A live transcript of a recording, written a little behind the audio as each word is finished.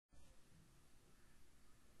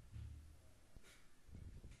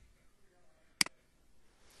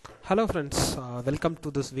Hello friends, welcome to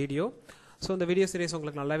this video. So இந்த video series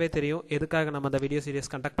உங்களுக்கு நல்லாவே தெரியும் எதுக்காக நம்ம அந்த வீடியோ சீரிஸ்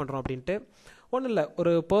கண்டக்ட் பண்ணுறோம் அப்படின்ட்டு. ஒன்றும் இல்லை,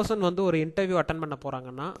 ஒரு பர்சன் வந்து ஒரு இன்டர்வியூ அட்டன் பண்ண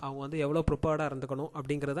போகிறாங்கன்னா அவங்க வந்து எவ்வளோ ப்ரிப்பேர்டாக இருந்துக்கணும்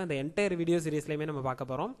அப்படிங்கிறத அந்த என்டையர் வீடியோ சீரிஸ்லையுமே நம்ம பார்க்க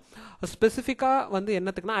போகிறோம். ஸ்பெசிஃபிக்காக வந்து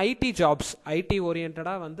என்னத்துக்குன்னா ஐடி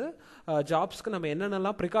ஓரியன்டாக வந்து ஜாப்ஸ்க்கு நம்ம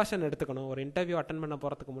என்னென்னலாம் ப்ரிகாஷன் எடுத்துக்கணும், ஒரு இன்டர்வியூ அட்டன் பண்ண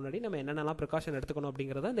போகிறதுக்கு முன்னாடி நம்ம என்னென்னலாம் ப்ரிகாஷன் எடுத்துக்கணும்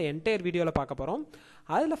அப்படிங்கிறத இந்த என்டையர் வீடியோவில் பார்க்க போகிறோம்.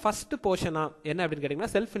 அதில் ஃபஸ்ட்டு போர்ஷனாக என்ன அப்படின்னு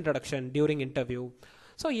கேட்டிங்கன்னா self introduction during interview.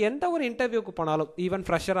 So எந்த ஒரு இன்டர்வியூக்கு போனாலும், ஈவன்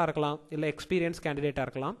ஃப்ரெஷராக இருக்கலாம் இல்லை எக்ஸ்பீரியன்ஸ் கேண்டிடேட்டாக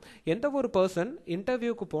இருக்கலாம், எந்த ஒரு பர்சன்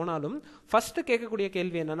இன்டர்வியூக்கு போனாலும் ஃபஸ்ட்டு கேட்கக்கூடிய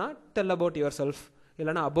கேள்வி என்னென்னா டெல் அபவுட் யுவர் செல்ஃப்,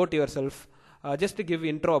 இல்லைனா about your self, just give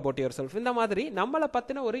intro about your self. இந்த மாதிரி நம்மளை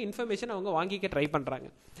பற்றின ஒரு இன்ஃபர்மேஷன் அவங்க வாங்கிக்க ட்ரை பண்ணுறாங்க.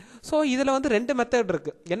 ஸோ இதில் வந்து ரெண்டு மெத்தட்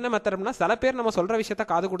இருக்குது. என்ன மெத்தட்னா, சில பேர் நம்ம சொல்கிற விஷயத்த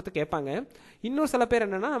காது கொடுத்து கேட்பாங்க, இன்னொரு சில பேர்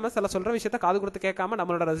என்னென்னா நம்ம சொல்கிற விஷயத்த காது கொடுத்து கேட்காம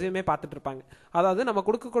நம்மளோட ரெஸ்யூமே பார்த்துட்டு இருப்பாங்க. அதாவது நம்ம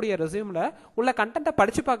கொடுக்கக்கூடிய ரெஸ்யூமில் உள்ள கண்டென்ட்டை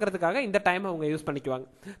படித்து பார்க்கறதுக்காக இந்த டைம் அவங்க யூஸ் பண்ணிக்குவாங்க.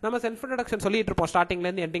 நம்ம செல்ஃப் இன்ட்ரடக்ஷன் சொல்லிட்டு இருப்போம்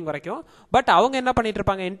ஸ்டார்டிங்லேருந்து எண்டிங் வரைக்கும். பட் அவங்க என்ன பண்ணிட்டு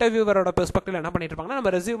இருப்பாங்க, இன்டர்வியூவரோட பெர்ஸ்பெக்டிவ்ல என்ன பண்ணிட்டு இருப்பாங்கன்னா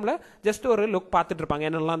நம்ம ரெஸ்யூமில் ஜஸ்ட் ஒரு லுக் பார்த்துட்டு இருப்பாங்க.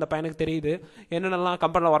 என்னெல்லாம் அந்த பையனுக்கு தெரியுது, என்னென்னலாம்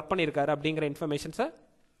கம்பெனியில் ஒர்க் பண்ணியிருக்காரு அப்படிங்கிற இன்ஃபர்மேஷன்ஸை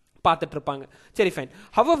பார்த்துட்டு இருப்பாங்க. சரி, ஃபைன்.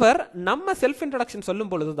 ஹவவர் நம்ம செல்ஃப் இன்ட்ரடக்ஷன் சொல்லும்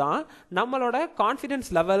பொழுது தான் நம்மளோட கான்ஃபிடன்ஸ்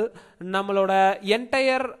லெவல், நம்மளோட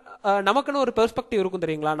என்டையர் நமக்குன்னு ஒரு பெர்ஸ்பெக்டிவ் இருக்கும்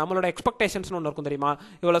தெரியுங்களா, நம்மளோட எக்ஸ்பெக்டேஷன்ஸ்னு ஒன்று இருக்கும் தெரியுமா.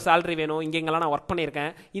 இவ்வளோ சேலரி வேணும், இங்கெங்கெல்லாம் நான் ஒர்க்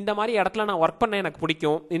பண்ணியிருக்கேன், இந்த மாதிரி இடத்துல நான் ஒர்க் பண்ண எனக்கு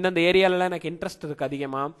பிடிக்கும், இந்தந்த ஏரியாவில் எனக்கு இன்ட்ரெஸ்ட் இருக்குது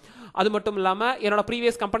அதிகமாக, அது மட்டும் இல்லாமல் என்னோட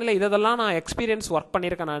ப்ரீவியஸ் கம்பெனியில் இதெல்லாம் நான் எக்ஸ்பீரியன்ஸ் ஒர்க்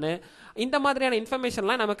பண்ணியிருக்கேன் நான், இந்த மாதிரியான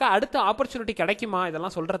இன்ஃபர்மேஷன்லாம் நமக்கு அடுத்த ஆப்பர்ச்சுனிட்டி கிடைக்குமா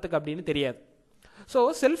இதெல்லாம் சொல்கிறதுக்கு அப்படின்னு தெரியாது. ஸோ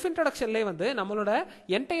செல்ஃப் இன்ட்ரடக்ஷன்லேயே வந்து நம்மளோட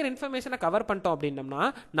என்டையர் இன்ஃபர்மேஷனை கவர் பண்ணிட்டோம் அப்படின்னம்னா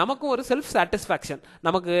நமக்கும் ஒரு செல்ஃப் சாட்டிஸ்ஃபேக்ஷன்,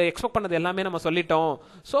 நமக்கு எக்ஸ்பெக்ட் பண்ணது எல்லாமே நம்ம சொல்லிட்டோம்,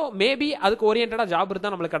 ஸோ மேபி அதுக்கு ஓரியன்டாக ஜாப்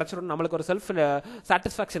இருந்தால் நம்மளுக்கு கிடச்சிடும், நம்மளுக்கு ஒரு செல்ஃப்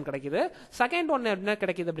சாட்டிஸ்ஃபேக்ஷன் கிடைக்குது. செகண்ட் ஒன்று என்ன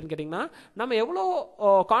கிடைக்குது அப்படின்னு கேட்டிங்கன்னா, நம்ம எவ்வளோ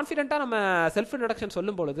கான்ஃபிடென்ட்டாக நம்ம செல்ஃப் இன்ட்ரடக்ஷன்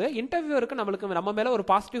சொல்லும் பொழுது இன்டர்வியூருக்கு நம்மளுக்கு நம்ம மேலே ஒரு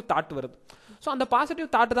பாசிட்டிவ் தாட் வருது. ஸோ அந்த பாசிட்டிவ்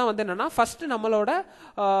தாட் தான் வந்து என்னென்னா ஃபஸ்ட்டு நம்மளோட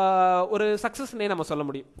ஒரு சக்ஸஸ்னே நம்ம சொல்ல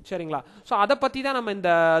முடியும். சரிங்களா? ஸோ அதை பற்றி தான் நம்ம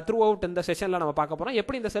இந்த த்ரூ அவுட் இந்த செஷனில் நம்ம பார்க்க போகிறோம்,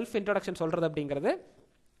 எப்படி இந்த செல்ஃப் இன்ட்ரடக்ஷன் சொல்கிறது அப்படிங்கிறது.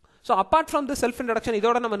 So apart from the self introduction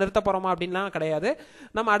இதோட நம்ம நிறுத்த போகிறோமா அப்படின்லாம் கிடையாது.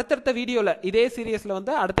 நம்ம அடுத்தடுத்த வீடியோவில் இதே சீரியஸில்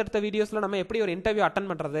வந்து அடுத்தடுத்த வீடியோஸில் நம்ம எப்படி ஒரு இன்டர்வியூ அட்டன்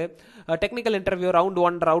பண்ணுறது, technical interview round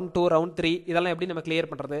 1, round 2, round 3 இதெல்லாம் எப்படி நம்ம கிளியர்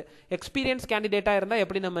பண்ணுறது, எக்ஸ்பீரியன்ஸ் கேண்டிடேட்டாக இருந்தால்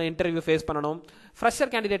எப்படி நம்ம இன்டர்வியூ ஃபேஸ் பண்ணணும்,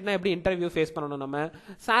 ஃப்ரெஷர் கேண்டிடேட்னா எப்படி இன்டர்வியூ ஃபேஸ் பண்ணணும், நம்ம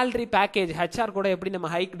சேலரி பேக்கேஜ் ஹெச்ஆர் கூட எப்படி நம்ம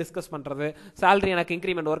ஹைக் டிஸ்கஸ் பண்ணுறது, சேலரி எனக்கு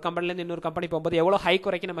இன்க்ரிமெண்ட் ஒரு கம்பெனிலேருந்து இன்னொரு கம்பெனி போகும்போது எவ்வளோ ஹைக்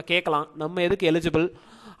வரைக்கும் நம்ம கேட்கலாம், நம்ம எதுக்கு எலிஜிபிள்,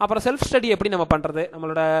 அப்புறம் செல்ஃப் ஸ்டடி எப்படி நம்ம பண்ணுறது,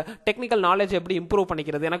 நம்மளோட டெக்னிக்கல் நாலேஜ் எப்படி இம்ப்ரூவ்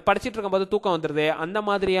பண்ணிக்கிறது, எனக்கு படிச்சுட்டு இருக்கும்போது தூக்கம் வந்துடுது, அந்த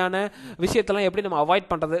மாதிரியான விஷயத்தெல்லாம் எப்படி நம்ம அவாய்ட்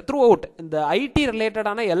பண்ணுறது. த்ரூ அவுட் இந்த ஐடி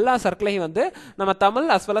ரிலேட்டடான எல்லா சர்க்கிளையும் வந்து நம்ம Tamil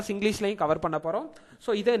as well as இங்கிலீஷ்லையும் cover பண்ண போகிறோம்.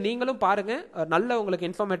 ஸோ இதை நீங்களும் பாருங்கள், நல்ல உங்களுக்கு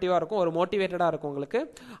இன்ஃபர்மேட்டிவாக இருக்கும், ஒரு மோட்டிவேட்டடாக இருக்கும் உங்களுக்கு,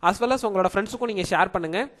 அஸ் வெல் அஸ் உங்களோட ஃப்ரெண்ட்ஸுக்கும் நீங்கள் ஷேர்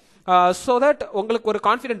பண்ணுங்கள். ஸோ தட் உங்களுக்கு ஒரு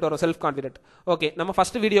கான்ஃபிடென்ட் வரும், செல்ஃப் கான்ஃபிடென்ட். ஓகே, நம்ம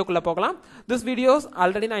ஃபர்ஸ்ட் வீடியோக்குள்ளே போகலாம். திஸ் வீடியோஸ்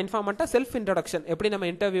ஆல்ரெடி நான் இன்ஃபார்ம் பண்ணிட்டேன், செல்ஃப் இன்ட்ரடக்ஷன் எப்படி நம்ம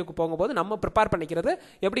இன்டர்வியூக்கு போகும்போது நம்ம ப்ரிப்பேர் பண்ணிக்கிறது,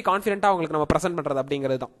 எப்படி கான்ஃபிடென்ட்டாக உங்களுக்கு நம்ம ப்ரெசென்ட் பண்ணுறது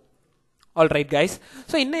அப்படிங்கிறது தான். All right guys.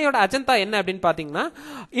 ஸோ இன்னையோட அஜெண்டா என்ன அப்படின்னு பார்த்தீங்கன்னா,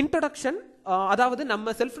 இன்ட்ரடக்ஷன், அதாவது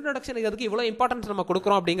நம்ம செல்ஃப் இன்ட்ரடக்ஷன் இதுக்கு இவ்வளோ இம்பார்ட்டன்ஸ் நம்ம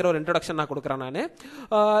கொடுக்குறோம் அப்படிங்கிற ஒரு இன்ட்ரடக்ஷன் நான் கொடுக்குறேன்.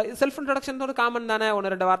 நான் செல்ஃப் இன்ட்ரடக்ஷன் ஒரு காமன் தானே,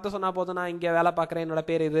 1-2 வார்த்தை சொன்னால் போதும், நான் இங்கே வேலை பார்க்குறேன், என்னோட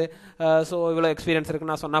பேர் இது, ஸோ இவ்வளோ எக்ஸ்பீரியன்ஸ்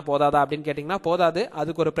இருக்குன்னு நான் சொன்னால் போதாதா அப்படின்னு கேட்டிங்கன்னா போதாது,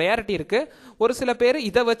 அதுக்கு ஒரு ப்ரையாரிட்டி இருக்குது. ஒரு சில பேர்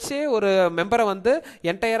இதை வச்சே ஒரு மெம்பரை வந்து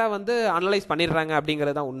என்டையராக வந்து அனலைஸ் பண்ணிடுறாங்க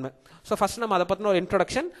அப்படிங்கிறது தான் உண்மை. ஸோ ஃபஸ்ட் நம்ம அதை பற்றின ஒரு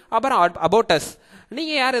இன்ட்ரடக்ஷன், அப்புறம் அபவுட் அஸ்,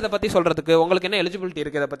 நீங்கள் யார் இதை பற்றி சொல்கிறதுக்கு, உங்களுக்கு என்ன எலிஜிபிலிட்டி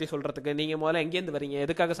இருக்குது இதை பற்றி சொல்கிறதுக்கு, நீங்கள் முதல்ல எங்கேருந்து வரீங்க,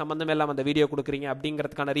 எதுக்காக சம்மந்தமே இல்லாமல் அந்த வீடியோ கொடுக்குறீங்க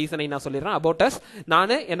அப்படிங்கிறதுக்கான ரீசனை நான் சொல்லிடுறேன். அபவுட் அஸ்,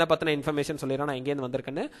 நான் என்ன பற்றின இன்ஃபர்மேஷன் சொல்லிடுறேன், நான் எங்கேருந்து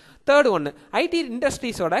வந்திருக்கேன்னு. தேர்ட் ஒன்று, ஐடி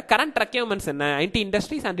இண்டஸ்ட்ரீஸோட கரண்ட் ரெக்யர்மெண்ட்ஸ் என்ன, ID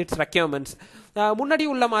industries and it's requirements முன்னாடி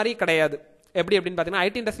உள்ள மாதிரி கிடையாது. எப்படி அப்படின்னு பார்த்தீங்கன்னா,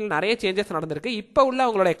 ஐடி இண்டஸ்ட்ரியில் நிறைய சேஞ்சஸ் நடந்திருக்கு. இப்போ உள்ள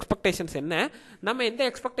அவங்களோட எக்ஸ்பெக்டேஷன்ஸ் என்ன, நம்ம எந்த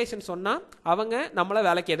எக்ஸ்பெக்டேஷன் சொன்னால் அவங்க நம்மளை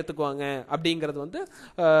வேலைக்கு எடுத்துக்குவாங்க அப்படிங்கிறது வந்து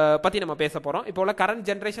பற்றி நம்ம பேச போகிறோம். இப்போ உள்ள கரண்ட்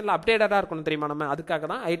ஜென்ரேஷனில் அப்டேட்டடாக இருக்கணும் தெரியுமா, நம்ம அதுக்காக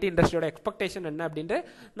தான் ஐடி இண்டஸ்ட்ரியோட எக்ஸ்பெக்டேஷன் என்ன அப்படின்ட்டு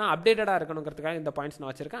நான் அப்டேட்டடாக இருக்கணுங்கிறதுக்காக இந்த பாயிண்ட்ஸ்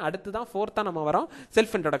நான் வச்சிருக்கேன். அடுத்து தான் ஃபோர்த்தாக நம்ம வரோம்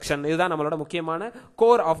செல்ஃப் இன்ட்ரடக்ஷன். இதுதான் நம்மளோட முக்கியமான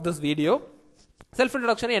core of this video. Self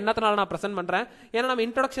introduction என்னத்தனால நான் ப்ரெசென்ட் பண்ணுறேன், ஏன்னா நம்ம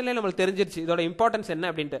இன்ட்ரடக்ஷன்லேயே நம்மளுக்கு தெரிஞ்சிருச்சு இதோட இம்பார்ட்டன்ஸ் என்ன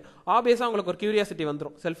அப்படின்ட்டு. ஆப்வியஸாக உங்களுக்கு ஒரு கியூரியாசிட்டி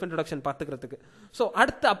வந்துடும் செல்ஃப் இன்ட்ரடக்ஷன் பார்த்துக்கிறதுக்கு. ஸோ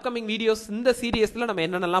அடுத்த அப்கமிங் வீடியோஸ் இந்த சீரியஸில் நம்ம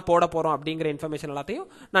என்னென்னலாம் போட போகிறோம் அப்படிங்கிற இன்ஃபர்மேஷன் எல்லாத்தையும்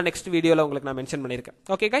நான் நெக்ஸ்ட் வீடியோவில் உங்களுக்கு நான் மென்ஷன் பண்ணியிருக்கேன்.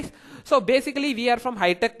 Okay guys. So basically we are from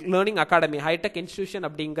hitech learning academy, hitech institution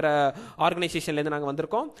அப்படிங்கிற ஆர்கனைசேஷன்லேருந்து நாங்கள்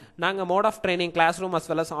வந்திருக்கோம். நாங்கள் mode of training, class room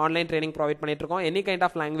as well as online training provide பண்ணிட்டு இருக்கோம். எனி கைண்ட்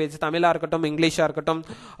ஆஃப் லாங்குவேஜ், தமிழாக இருக்கட்டும், இங்கிலீஷாக இருக்கட்டும்,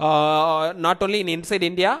 not only in inside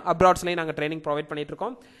India, அப்ராட்ஸ்லையும் நாங்கள் ட்ரைனிங் ப்ரொவைட் பண்ணிட்டு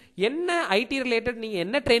இருக்கோம். என்ன ஐடி ரிலேட்டட் நீங்கள்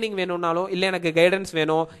என்ன ட்ரைனிங் வேணும்னாலும், இல்லை எனக்கு கைடன்ஸ்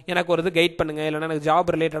வேணும், எனக்கு ஒரு இது கைட் பண்ணுங்கள், இல்லைனா எனக்கு ஜாப்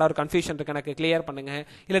ரிலேட்டடாக ஒரு கன்ஃபியூஷன் இருக்குது எனக்கு கிளியர் பண்ணுங்கள்,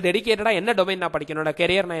 இல்லை டெடிகேட்டடாக என்ன டொமைன் நான் படிக்கணும், என்னோட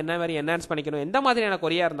கெரியர் நான் என்ன மாதிரி என்ஹான்ஸ் பண்ணிக்கணும், எந்த மாதிரியான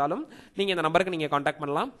கொரியா இருந்தாலும் நீங்கள் இந்த நம்பருக்கு நீங்கள் காண்டாக்ட்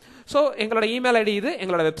பண்ணலாம். ஸோ எங்களோட இமெயில் ஐடி இது,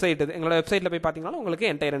 எங்களோட வெப்சைட் இது. எங்களோட வெப்சைட்டில் போய் பார்த்தீங்கன்னா உங்களுக்கு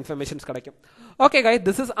என்டையர் இன்ஃபர்மேஷன்ஸ் கிடைக்கும். Okay guys,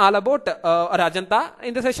 this is all about ஒரு அஜந்தா.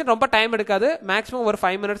 இந்த செஷன் ரொம்ப டைம் எடுக்காது, மேக்ஸிமம் ஒரு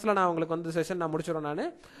 5 minutesல நான் உங்களுக்கு வந்து செஷன் நான் முடிச்சிடுறேன்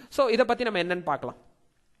நான். ஸோ இதை பற்றி நம்ம என்னன்னு பார்க்கலாம்.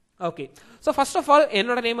 Okay, so first of all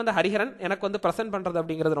என்னோட நேம் வந்து ஹரிஹரன். எனக்கு வந்து ப்ரெசென்ட் பண்ணுறது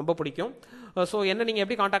அப்படிங்கிறது ரொம்ப பிடிக்கும். ஸோ என்ன நீங்கள்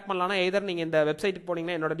எப்படி காண்டாக்ட் பண்ணலாம்னா, எதர் நீங்கள் இந்த வெப்சைட்டுக்கு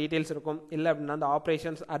போனீங்கன்னா என்னோட டீட்டெயில்ஸ் இருக்கும், இல்லை அப்படின்னா அந்த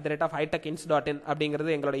operations@hitechins.in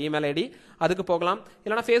அப்படிங்கிறது எங்களோட இமெயில் ஐடி, அதுக்கு போகலாம்.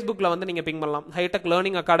 இல்லைனா ஃபேஸ்புக்கில் வந்து நீங்கள் பிங் பண்ணலாம். ஹைடெக்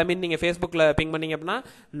லேர்னிங் அகாடமின்னு நீங்கள் ஃபேஸ்புக்கில் பிங் பண்ணிங்க அப்படின்னா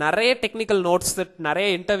நிறைய டெக்னிக்கல் நோட்ஸ்,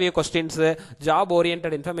 நிறைய interview questions, job orient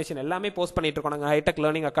information எல்லாமே போஸ்ட் பண்ணிட்டு இருக்கோம் நாங்கள் ஹைடெக்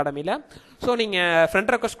லேர்னிங் அகாடமியில். ஸோ நீங்கள்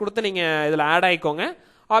ஃப்ரெண்ட் ரெக்வஸ்ட் கொடுத்து நீங்கள் இதில் ஆட் ஆகிக்கோங்க.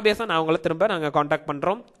 ஆப்வியஸாக நான் உங்களை திரும்ப நாங்கள் காண்டாக்ட்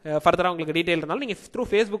பண்ணுறோம். ஃபர்தராக உங்களுக்கு டீட்டெயில் இருந்தாலும் நீங்கள் த்ரூ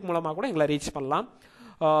ஃபேஸ்புக் மூலமாக கூட எங்களை ரீச் பண்ணலாம்.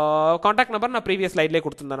 காண்டாக்ட் நம்பர் நான் ப்ரீவியஸ் ஸ்லைட்லேயே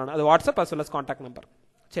கொடுத்துருந்தேன் நான், அது WhatsApp as well as contact number.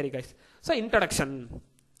 சரி guys, so introduction.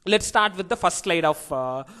 Let's start with the first slide of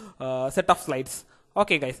set of slides.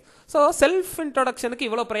 Okay guys, so self இன்ட்ரடக்ஷனுக்கு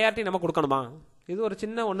இவ்வளோ ப்ரையாரிட்டி நம்ம கொடுக்கணுமா? இது ஒரு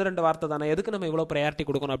சின்ன 1-2 வார்த்தை தானே, எதுக்கு நம்ம இவ்வளோ ப்ரையாரிட்டி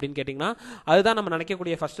கொடுக்கணும் அப்படின்னு கேட்டிங்கன்னா, அதுதான் நம்ம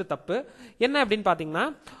நினைக்கக்கூடிய ஃபஸ்ட்டு தப்பு. என்ன அப்படின்னு பார்த்தீங்கன்னா,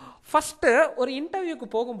 ஃபஸ்ட்டு ஒரு இன்டர்வியூக்கு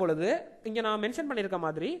போகும் பொழுது இங்கே நான் மென்ஷன் பண்ணியிருக்க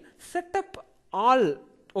மாதிரி செட்டப் ஆல்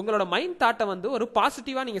உங்களோட மைண்ட் தாட்டை வந்து ஒரு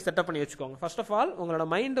பாசிட்டிவாக நீங்கள் செட்டப் பண்ணி வச்சுக்கோங்க. ஃபர்ஸ்ட் ஆஃப் ஆல் உங்களோட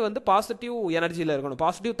மைண்டு வந்து பாசிட்டிவ் எனர்ஜியில் இருக்கணும்,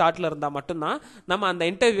 பாசிட்டிவ் தாட்டில் இருந்தால் மட்டும்தான் நம்ம அந்த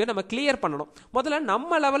இன்டர்வியூவை நம்ம கிளியர் பண்ணணும். முதல்ல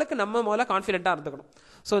நம்ம லெவலுக்கு நம்ம முதல்ல கான்ஃபிடென்ட்டாக இருந்துக்கணும்.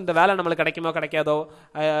 ஸோ இந்த வேலை நம்மளுக்கு கிடைக்குமோ கிடைக்காதோ,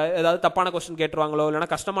 ஏதாவது தப்பான கொஸ்டின் கேட்டுருவாங்களோ, இல்லைனா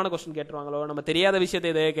கஷ்டமான கொஸ்டின் கேட்டுருவாங்களோ, நம்ம தெரியாத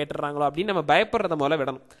விஷயத்தை எதையோ கேட்டுறாங்களோ அப்படின்னு நம்ம பயப்படுறத முதல்ல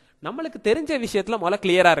விடணும். நம்மளுக்கு தெரிஞ்ச விஷயத்தில் முதல்ல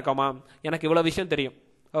கிளியராக இருக்கோமா, எனக்கு இவ்வளோ விஷயம் தெரியும்,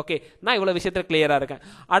 ஓகே நான் இவ்வளோ விஷயத்தில் கிளியராக இருக்கேன்.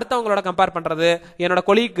 அடுத்தவங்களோட கம்பேர் பண்ணுறது, என்னோட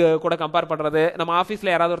கொலீக் கூட கம்பேர் பண்ணுறது, நம்ம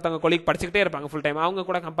ஆஃபீஸில் யாராவது ஒருத்தவங்க கொலீக் படிச்சுக்கிட்டே இருப்பாங்க ஃபுல் டைம், அவங்க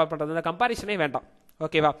கூட கம்பேர் பண்ணுறது, இந்த கம்பாரிஷனே வேண்டாம்.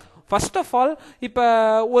 ஓகேவா? ஃபர்ஸ்ட் ஆஃப் ஆல் இப்போ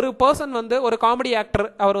ஒரு பர்சன் வந்து ஒரு காமெடி ஆக்டர்,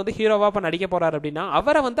 அவர் வந்து ஹீரோவாக இப்போ நடிக்க போகிறாரு அப்படின்னா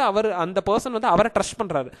அவரை வந்து அந்த பர்சன் வந்து அவரை ட்ரஸ்ட்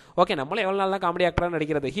பண்ணுறாரு. ஓகே, நம்மளும் எவ்வளோ நாள் தான் காமெடி ஆக்டராக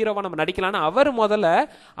நடிக்கிறது, ஹீரோவாக நம்ம நடிக்கலான்னு அவர் முதல்ல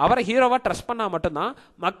அவரை ஹீரோவாக ட்ரஸ்ட் பண்ணால் மட்டும்தான்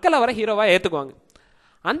மக்கள் அவரை ஹீரோவாக ஏற்றுக்குவாங்க.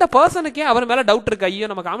 அந்த பர்சனுக்கே அவர் மேலே டவுட் இருக்கு, ஐயோ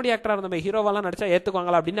நம்ம காமெடி ஆக்டராக இருந்த ஹீரோவெல்லாம் நடிச்சா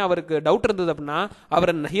ஏற்றுக்குவாங்களா அப்படின்னு அவருக்கு டவுட் இருந்தது அப்படின்னா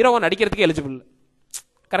அவர் ஹீரோவாக நடிக்கிறதுக்கே எலிஜிபிள்.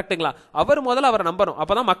 கரெக்டுங்களா? அவர் முதல்ல அவரை நம்பணும்,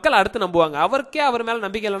 அப்போ தான் மக்கள் அடுத்து நம்புவாங்க. அவருக்கே அவர் மேலே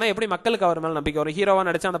நம்பிக்கை இல்லைன்னா எப்படி மக்களுக்கு அவர் மேலே நம்பிக்கை வரும்? ஹீரோவாக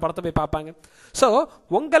நடிச்சா அந்த படத்தை போய் பார்ப்பாங்க. ஸோ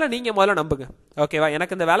உங்களை நீங்கள் முதல்ல நம்புங்க. ஓகேவா?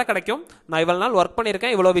 எனக்கு இந்த வேலை கிடைக்கும், நான் இவ்வளோ நாள் ஒர்க்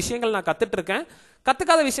பண்ணியிருக்கேன், இவ்வளோ விஷயங்கள் நான் கற்றுட்ருக்கேன்,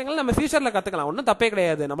 கற்றுக்காத விஷயங்கள் நம்ம ஃபியூச்சரில் கற்றுக்கலாம், ஒன்றும் தப்பே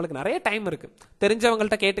கிடையாது. நம்மளுக்கு நிறைய டைம் இருக்குது,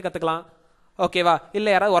 தெரிஞ்சவங்கள்ட்ட கேட்டு கற்றுக்கலாம். ஓகேவா? இல்லை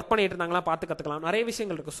யாராவது ஒர்க் பண்ணிட்டு இருந்தாங்களா பார்த்து கற்றுக்கலாம், நிறைய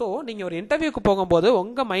விஷயங்கள் இருக்குது. ஸோ நீங்கள் ஒரு இன்டர்வியூக்கு போகும்போது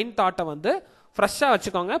உங்கள் மைண்ட் தாட்டை வந்து ஃப்ரெஷ்ஷாக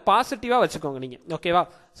வச்சுக்கோங்க, பாசிட்டிவாக வச்சுக்கோங்க நீங்கள். ஓகேவா?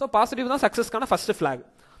 ஸோ பாசிட்டிவ் தான் சக்ஸஸ்க்கான ஃபர்ஸ்ட் ஃப்ளாக்.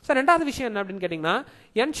 ஸோ ரெண்டாவது விஷயம் என்ன அப்படின்னு கேட்டிங்கன்னா,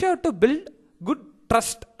 ensure to build good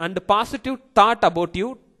trust and positive thought about you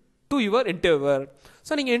to your interviewer.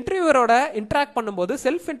 So நீங்கள் இன்டர்வியூவரோட இன்ட்ராக்ட் பண்ணும்போது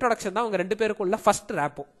செல்ஃப் இன்ட்ரொடக்ஷன் தான் உங்கள் 2 பேருக்குள்ள ஃபர்ஸ்ட்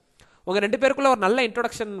ரேப்போ. உங்கள் 2 பேருக்குள்ள ஒரு நல்ல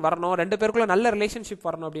இன்ட்ரொடக்ஷன் வரணும், 2 பேருக்குள்ள நல்ல ரிலேஷன்ஷிப்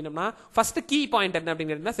வரணும் அப்படின்னா ஃபர்ஸ்ட் கீ பாயிண்ட் என்ன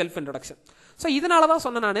அப்படிங்கிறது செல்ஃப் இன்ட்ரொடக்ஷன். ஸோ இதனால தான்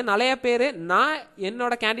சொன்னேன் நான், நிறைய பேர் நான்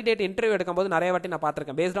என்னோட கேண்டிடேட் இன்டர்வியூ எடுக்கும்போது நிறைய வாட்டி நான்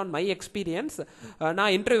பார்த்துருக்கேன், பேஸ்ட் ஆன் மை எக்ஸ்பீரியன்ஸ்.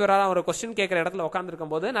 நான் இன்டர்வியூவராக ஒரு கொஸ்டின் கேட்குற இடத்துல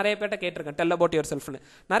உட்காந்துருக்கும் போது நிறைய பேர்ட்ட கேட்டிருக்கேன், டெல் அபவுட் யுவர் செல்ஃப்னு.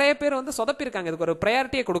 நிறைய பேர் வந்து சொதப்பிருக்காங்க, இதுக்கு ஒரு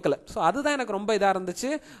ப்ரையாரிட்டியே கொடுக்கல. ஸோ அதுதான் எனக்கு ரொம்ப இதாக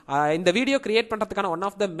இருந்துச்சு. இந்த வீடியோ கிரியேட் பண்ணுறதுக்கான ஒன்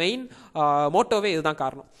ஆஃப் த மெயின் மோட்டோவே இதுதான்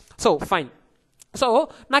காரணம். So fine. ஸோ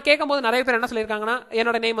நான் கேட்கும்போது நிறைய பேர் என்ன சொல்லியிருக்காங்கன்னா,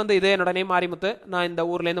 என்னோட நேம் வந்து இது, என்னோட நேம் மாரிமுத்து, நான் இந்த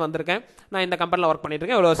ஊர்லேருந்து வந்திருக்கேன், நான் இந்த கம்பெனியில் ஒர்க் பண்ணிட்டு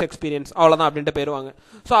இருக்கேன், இவ்வளோ எக்ஸ்பீரியன்ஸ், அவ்வளோதான் அப்படின்ட்டு போயிருவாங்க.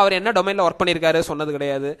 ஸோ அவர் என்ன டொமைனில் ஒர்க் பண்ணியிருக்காரு சொன்னது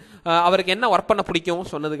கிடையாது, அவருக்கு என்ன ஒர்க் பண்ண பிடிக்கும்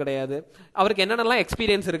சொன்னது கிடையாது, அவருக்கு என்னென்னலாம்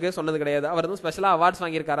எக்ஸ்பீரியன்ஸ் இருக்குது சொன்னது கிடையாது, அவர் எதுவும் ஸ்பெஷலாக அவார்ட்ஸ்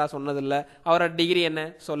வாங்கியிருக்காரா சொன்னதில்லை, அவரோட டிகிரி என்ன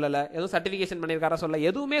சொல்லலை, எதுவும் சர்டிஃபிகேஷன் பண்ணியிருக்காரா சொல்லலை,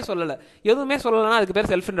 எதுவுமே சொல்லலைன்னா அதுக்கு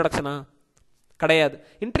பேர் செல்ஃப் இன்ட்ரொடக்ஷனா? கிடையாது.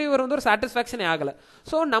 இன்டர்வியூவர் வந்து ஒரு சாட்டிஸ்ஃபேக்ஷனே ஆகலை.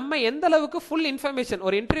 ஸோ நம்ம எந்த அளவுக்கு ஃபுல் இன்ஃபர்மேஷன்,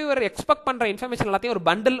 ஒரு இன்டர்வியூவர் எக்ஸ்பெக்ட் பண்ணுற இன்ஃபர்மேஷன் எல்லாத்தையும் ஒரு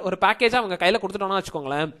பண்டில், ஒரு பேக்கேஜாக அவங்க கையில் கொடுத்துட்டோம்னா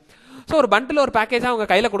வச்சுக்கோங்களேன். ஸோ ஒரு பண்டில், ஒரு பேக்கேஜாக அவங்க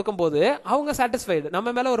கையில் கொடுக்கும்போது அவங்க சாட்டிஸ்ஃபைடு,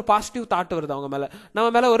 நம்ம மேலே ஒரு பாசிட்டிவ் தாட் வருது, அவங்க மேலே நம்ம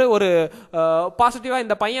மேலே ஒரு பாசிட்டிவாக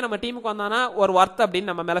இந்த பையன் நம்ம டீமுக்கு வந்தானா ஒரு ஒர்த்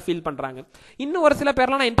அப்படின்னு நம்ம மேலே ஃபீல் பண்ணுறாங்க. இன்னும் ஒரு சில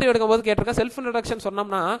பேர்லாம் நான் இன்டர்வியூ எடுக்கும்போது கேட்டிருக்கேன், செல்ஃப் இன்ட்ரொடக்ஷன்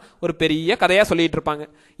சொன்னோம்னா ஒரு பெரிய கதையாக சொல்லிட்டு இருப்பாங்க,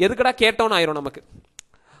 எதுக்கடா கேட்டோன்னு ஆயிரும் நமக்கு.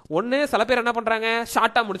 ஒன்று சில பேர் என்ன பண்ணுறாங்க,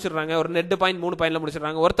 ஷார்ட்டாக முடிச்சிடுறாங்க, ஒரு 2 பாயிண்ட் 3 பாயிண்டில்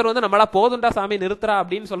முடிச்சிடுறாங்க. ஒருத்தர் வந்து நம்மளா போதுண்டா சாமி நிறுத்துறா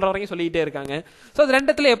அப்படின்னு சொல்கிற வரைக்கும் சொல்லிகிட்டே இருக்காங்க. ஸோ அது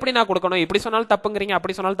ரெண்டுத்தில் எப்படி நான் கொடுக்கணும், இப்படி சொன்னாலும் தப்புங்கிறீங்க,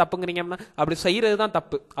 அப்படி சொன்னாலும் தப்புங்கிறீங்கன்னா அப்படி செய்கிறது தான்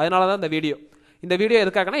தப்பு. அதனால தான் இந்த வீடியோ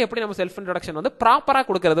எதுக்காகனா, எப்படி நம்ம செல்ஃப் இன்ட்ரொடக்ஷன் வந்து ப்ராப்பராக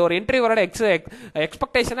கொடுக்குறது, ஒரு இன்டர்வியூவோட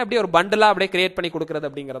எக்ஸ்பெக்டேஷனை எப்படி ஒரு பண்டிலாக அப்படியே கிரியேட் பண்ணி கொடுக்குறது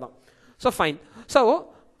அப்படிங்கிறதான். So fine. ஸோ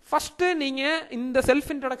ஃபஸ்ட்டு நீங்கள் இந்த செல்ஃப்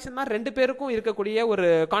இன்ட்ரடக்ஷன் தான் ரெண்டு பேருக்கும் இருக்கக்கூடிய ஒரு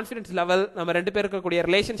கான்ஃபிடன்ஸ் லெவல், நம்ம ரெண்டு பேருக்கு இருக்கக்கூடிய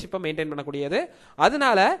ரிலேஷன்ஷிப்பை மெயின்டைன் பண்ணக்கூடியது.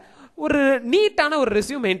 அதனால ஒரு நீட்டான ஒரு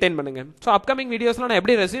ரெஸ்யூம் மெயின்டைன் பண்ணுங்க. ஸோ அப்கமிங் வீடியோஸ்லாம் நான்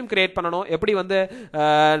எப்படி ரெஸ்யூம் கிரியேட் பண்ணணும், எப்படி வந்து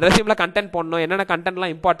ரெஸ்யூமில் கண்டென்ட் போடணும், என்னென்ன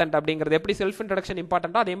கண்டென்ட்லாம் இம்பார்ட்டன்ட் அப்படிங்கிறது, எப்படி செல்ஃப் இன்ட்ரடக்ஷன்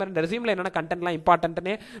இம்பார்ட்டன்ட்டோ அதே மாதிரி இந்த ரெஸ்யூமில் என்னென்ன கண்டென்ட்லாம்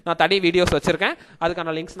இம்பார்ட்டன்ட்னே நான் தனி வீடியோஸ் வச்சிருக்கேன்.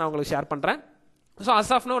 அதுக்கான லிங்க்ஸ் நான் உங்களுக்கு ஷேர் பண்ணுறேன். ஸோ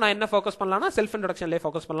அஸ் ஆஃப் நோ நான் என்ன ஃபோக்கஸ் பண்ணலாம்னா செல்ஃப் இன்ட்ரடக்ஷன்லேயே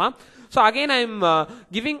ஃபோக்கஸ் பண்ணலாம். So again I am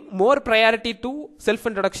giving more priority to self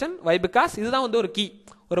introduction. Why? Because இதுதான் வந்து ஒரு கீ.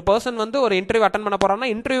 ஒரு பர்சன் வந்து ஒரு இன்டர்வியூ அட்டன் பண்ண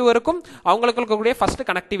போறாங்கன்னா இன்டர்வியூவருக்கும் அவங்களுக்கு இருக்கக்கூடிய ஃபர்ஸ்ட்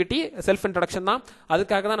கனெக்டிவிட்டி செல்ஃப் இன்ட்ரடக்ஷன் தான்.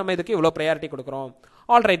 அதுக்காக தான் நம்ம இதுக்கு இவ்வளோ ப்ரையாரிட்டி கொடுக்குறோம்.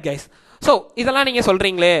 All right guys. ஸோ இதெல்லாம் நீங்கள்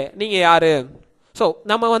சொல்கிறீங்களே, நீங்கள் யார்? ஸோ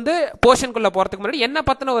நம்ம வந்து போர்ஷனுக்குள்ளே போகிறதுக்கு முன்னாடி என்ன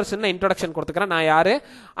பற்றின ஒரு சின்ன இன்ட்ரடக்ஷன் கொடுத்துக்கிறேன். நான் யார்,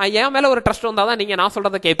 என் மேலே ஒரு ட்ரஸ்ட் வந்தால் தான் நீங்கள் நான்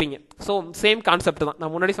சொல்கிறத கேட்பீங்க. ஸோ சேம் கான்செப்ட் தான்,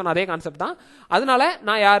 நான் முன்னாடி சொன்ன அதே கான்செப்ட் தான். அதனால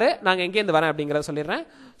நான் யார், நாங்கள் எங்கேருந்து வரேன் அப்படிங்கிறத சொல்லிடுறேன்.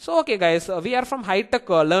 So okay guys, we are from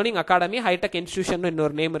hitech learning academy. Hitech institution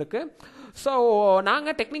இன்னொரு நேம் இருக்குது. ஸோ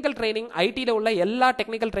நாங்கள் டெக்னிக்கல் ட்ரைனிங், ஐடியில் உள்ள எல்லா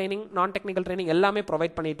டெக்னிக்கல் ட்ரைனிங், நான் டெக்னிக்கல் ட்ரைனிங் எல்லாமே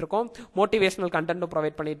ப்ரொவைட் பண்ணிகிட்ருக்கோம். மோட்டிவேஷனல் கண்டென்ட்டும்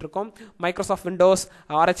ப்ரொவைட் பண்ணிகிட்ருக்கோம். Microsoft Windows,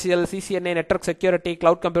 RHEL, CCNA, network security,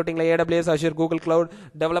 cloud கம்ப்யூட்டிங்கில் AWS, Azure, Google Cloud,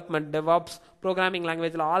 development, DevOps, programming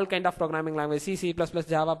லாங்குவேஜில் all kind of programming language, C++,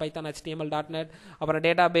 Java, Python, HTML, .NET, அப்புறம்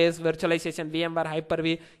database, virtualisation, VMware, Hyper-V,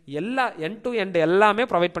 எல்லா end to end எல்லாமே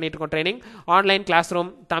provide பண்ணிட்டு இருக்கோம் training. Online class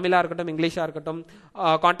room, தமிழாக இருக்கட்டும், இங்கிலீஷாக இருக்கட்டும்.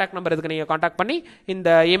 Contact number இதுக்கு நீங்கள் காண்டாக்ட் பண்ணி இந்த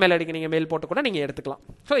இமெயில் ஐடிக்கு நீங்கள் மெயில் போட்டு கூட நீங்கள் எடுத்துக்கலாம்.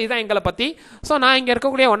 ஸோ இதுதான் எங்களை பற்றி. ஸோ நான் இங்கே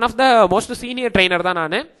இருக்கக்கூடிய one of the most senior trainer தான்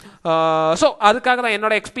நான். ஸோ அதுக்காக தான்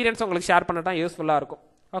என்னோட எக்ஸ்பீரியன்ஸ் உங்களுக்கு ஷேர் பண்ணதான் யூஸ்ஃபுல்லாக இருக்கும்.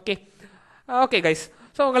 Okay guys.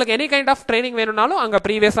 ஸோ உங்களுக்கு எனி கைண்ட் ஆஃப் ட்ரைனிங் வேணும்னாலும் அங்கே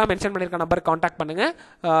ப்ரீவியஸாக மென்ஷன் பண்ணியிருக்க நம்பருக்கு காண்டாக்ட் பண்ணுங்கள்.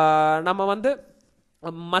 நம்ம வந்து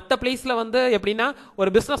மற்ற பிளேஸில் வந்து எப்படின்னா ஒரு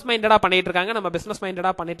பிஸ்னஸ் மைண்டடாக பண்ணிட்டு இருக்காங்க. நம்ம பிஸ்னஸ்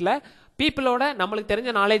மைண்டடாக பண்ணிட்டல, பீப்புளோட நம்மளுக்கு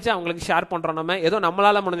தெரிஞ்ச நாலேஜை அவங்களுக்கு ஷேர் பண்ணுறோம். நம்ம ஏதோ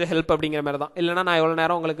நம்மளால் முடிஞ்ச ஹெல்ப் அப்படிங்கிற மாதிரி தான். இல்லைனா நான் எவ்வளோ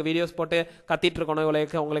நேரம் உங்களுக்கு வீடியோஸ் போட்டு கத்திட்டு இருக்கணும்,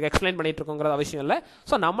 உங்களுக்கு எக்ஸ்பிளைன் பண்ணிட்டு இருக்கோங்கிறது அவசியம் இல்லை.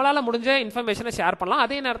 ஸோ நம்மளால் முடிஞ்ச இன்ஃபர்மேஷனை ஷேர் பண்ணலாம்.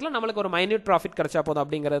 அதே நேரத்தில் நம்மளுக்கு ஒரு மைன்யூட் ப்ராஃபிட் கிடைச்சா போதும்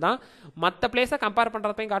அப்படிங்கிறது தான். மற்ற பிளேஸை கம்பேர்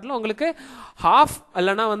பண்ணுறதையும் காட்டிலும் உங்களுக்கு ஹாஃப்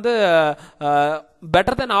இல்லைனா வந்து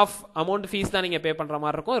better then of amount fees தான் நீங்கள் பே பண்ணுற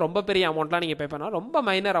மாதிரி இருக்கும். ரொம்ப பெரிய அமௌண்ட்லாம் நீங்கள் பே பண்ணால் ரொம்ப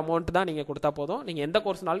மைனர் அமௌண்ட் தான் நீங்கள் கொடுத்தா போதும். நீங்கள் எந்த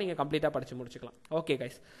கோர்ஸ்னாலும் நீங்கள் கம்ப்ளீட்டாக படித்து முடிச்சுக்கலாம். ஓகே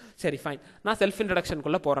கைஸ், சரி ஃபைன். நான் செல்ஃப்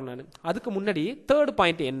இன்ட்ரடக்ஷனுக்குள்ளே போகிறேன். நான் அதுக்கு முன்னாடி தேர்ட்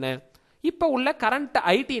பாயிண்ட் என்ன, இப்போ உள்ள கரண்ட்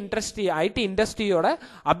ஐடி இண்டஸ்ட்ரியோட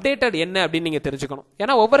அப்டேட்டட் என்ன அப்படின்னு நீங்கள் தெரிஞ்சுக்கணும்.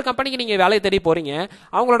 ஏன்னா ஒவ்வொரு கம்பெனிக்கு நீங்கள் வேலையை தேடி போகிறீங்க,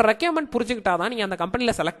 அவங்களோட ரெக்யர்மெண்ட் புரிஞ்சுக்கிட்டா தான் நீங்கள் அந்த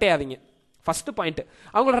கம்பெனியில் செலக்டே ஆவீங்க. ஃபர்ஸ்ட் பாயிண்ட்,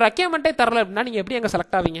 அவங்களோட ரெக்யர்மெண்ட்டே தரல அப்படின்னா நீங்கள் எப்படி அங்கே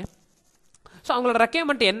செலக்ட் ஆவீங்க? ஸோ அவங்களோட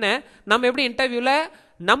ரெக்யர்மெண்ட் என்ன, நம்ம எப்படி இன்டர்வியூவில்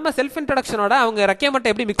நம்ம செல்ஃப் இன்ட்ரடக்ஷனோட அவங்க ரெக்யர்மெண்ட்டை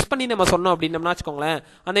எப்படி மிக்ஸ் பண்ணி நம்ம சொன்னோம் அப்படின்னம்னா வச்சுக்கோங்களேன்,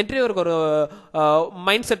 அந்த இன்டர்வியூருக்கு ஒரு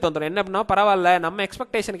மைண்ட் செட் வந்துடும். என்ன அப்படின்னா, பரவாயில்ல நம்ம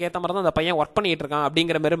எக்ஸ்பெக்டேஷனுக்கு ஏற்ற மாதிரி தான் அந்த பையன் ஒர்க் பண்ணிட்டு இருக்கான்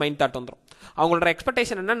அப்படிங்கிற மாதிரி மைண்ட் தாட் வந்துடும். அவங்களோட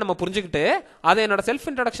எக்ஸ்பெக்டேஷன் என்னன்னு நம்ம புரிஞ்சுக்கிட்டு அதை என்னோட செல்ஃப்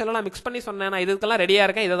இன்ட்ரடக்ஷனில் நான் மிக்ஸ் பண்ணி சொன்னேன், நான் இதுக்கெல்லாம் ரெடியாக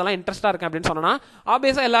இருக்கேன், இதெல்லாம் இன்ட்ரெஸ்ட்டாக இருக்கேன் அப்படின்னு சொன்னா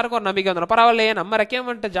ஆப்வியஸாக எல்லாருக்கும் ஒரு நம்பிக்கை வந்துடும். பரவாயில்லையே நம்ம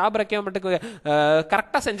ரெக்யர்மெண்ட், ஜாப் ரெக்யர்மெண்ட்டுக்கு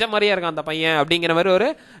கரெக்டாக செஞ்ச மாதிரியே இருக்கான் அந்த பையன் அப்படிங்கிற மாதிரி ஒரு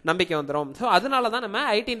நம்பிக்கை வந்துடும். ஸோ அதனால தான் நம்ம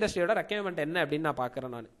ஐடி இண்டஸ்ட்ரியோட ரெக்யர்மெண்ட் என்ன அப்படின்னு நான்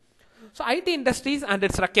பார்க்குறேன் நான். So IT industries and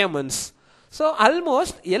its requirements. So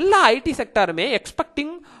almost எல்லா ID செக்டாருமே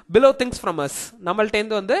expecting below things from us.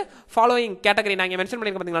 நம்மள்டேந்து வந்து ஃபாலோயிங் கேட்டகரி நாங்கள் மென்ஷன்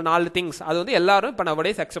பண்ணியிருக்கோம் பார்த்தீங்களா, 4 திங்ஸ். அது வந்து எல்லாரும் இப்போ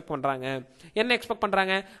நவடேஸ் அக்செப்ட் பண்ணுறாங்க. என்ன எக்ஸ்பெக்ட்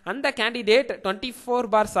பண்ணுறாங்க, அந்த கேண்டிடேட்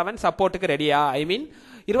 24/7 சப்போர்ட்டுக்கு ரெடியா, ஐ மீன்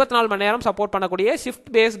 24 மணி நேரம் சப்போர்ட் பண்ணக்கூடிய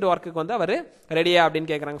ஷிஃப்ட் பேஸ்டு ஒர்க்குக்கு வந்து அவர் ரெடியா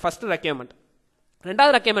அப்படின்னு கேட்குறாங்க. First requirement.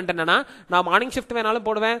 ரெண்டாவது ரெக்யர்மெண்ட் என்னன்னா, நான் மார்னிங் ஷிஃப்ட் வேணாலும்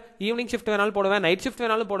போடுவேன், ஈவினிங் ஷிஃப்ட் வேணாலும் போடுவேன், நைட் ஷிஃப்ட்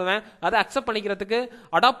வேணாலும் போடுவேன், அதை அக்செப்ட் பண்ணிக்கிறதுக்கு,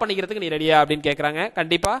 அடாப்ட் பண்ணிக்கிறதுக்கு நீ ரெடியா அப்படின்னு கேட்குறாங்க.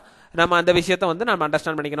 கண்டிப்பாக நம்ம அந்த விஷயத்தை வந்து நம்ம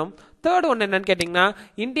அண்டர்ஸ்டாண்ட் பண்ணிக்கணும். தேர்ட் ஒன்று என்னன்னு கேட்டிங்கன்னா,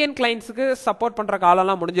 இந்தியன் கிளைண்ட்ஸுக்கு சப்போர்ட் பண்ணுற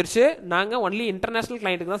காலம்லாம் முடிஞ்சிருச்சு, நாங்கள் ஒன்லி இன்டர்நேஷனல்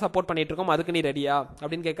கிளைண்ட்டுக்கு தான் சப்போர்ட் பண்ணிட்டு இருக்கோம், அதுக்கு நீ ரெடியா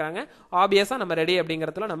அப்படின்னு கேட்குறாங்க. ஆப்வியஸாக நம்ம ரெடி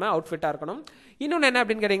அப்படிங்கிறதுல நம்ம அவுட்ஃபிட்டாக இருக்கணும். இன்னொன்று என்ன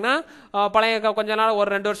அப்படின்னு கேட்டிங்கன்னா, பழைய கொஞ்ச நாள்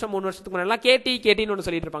ஒரு 2 வருஷம் 3 வருஷத்துக்கு முன்னாடிலாம் கேட்டின்னு ஒன்று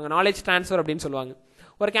சொல்லிட்டு இருப்பாங்க, நாலேஜ் ட்ரான்ஸ்ஃபர் அப்படின்னு சொல்லுவாங்க.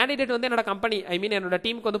 ஒரு கேண்டிடேட் வந்து என்னோட கம்பெனி, ஐ மீன் என்னோட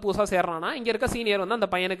டீமுக்கு வந்து புதுசாக சேர்றானா, இங்கே இருக்க சீனியர் வந்து அந்த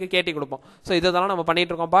பையனுக்கு கேட்டி கொடுப்போம். ஸோ இதெல்லாம் நம்ம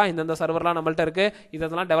பண்ணிட்டு இருக்கோம்ப்பா, இந்த சர்வர்லாம் நம்மள்ட்ட இருக்கு,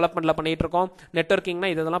 இதெல்லாம் டெவலப்மெண்ட்டில் பண்ணிட்டு இருக்கோம், நெட்வொர்க்கிங்னா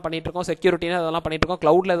இதெல்லாம் பண்ணிட்டு இருக்கோம், செக்யூரிட்டினா இதெல்லாம் பண்ணிட்டு இருக்கோம்,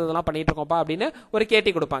 கிளவுட்ல இதெல்லாம் பண்ணிட்டு இருக்கோம்ப்பா அப்படின்னு ஒரு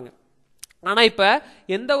கேட்டி கொடுப்பாங்க. ஆனால் இப்போ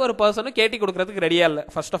எந்த ஒரு பர்சனும் கேட்டி கொடுக்கறதுக்கு ரெடியா இல்லை.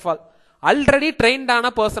 ஃபர்ஸ்ட் ஆஃப் ஆல் ஆல்ரெடி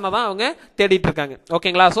ட்ரெயின்டான பர்சனை தான் அவங்க தேடிட்டு இருக்காங்க.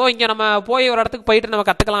 ஓகேங்களா? ஸோ இங்கே நம்ம போய் ஒரு இடத்துக்கு போயிட்டு நம்ம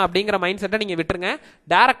கற்றுக்கலாம் அப்படிங்கிற மைண்ட் செட்டை நீங்கள் விட்டுருங்க.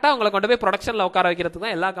 டேரெக்டாக உங்களை கொண்டு போய் ப்ரொடக்ஷனில் உட்கார வைக்கிறதுக்கு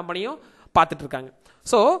தான் எல்லா கம்பெனியும் பார்த்துட்டு இருக்காங்க.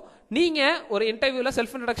 ஸோ நீங்கள் ஒரு இன்டர்வியூவில்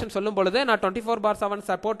செல்ஃப் இன்ட்ரடக்ஷன் சொல்லும் பொழுது நான் 24/7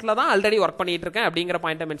 சப்போர்ட்டில் தான் ஆல்ரெடி ஒர்க் பண்ணிட்டு இருக்கேன் அப்படிங்கிற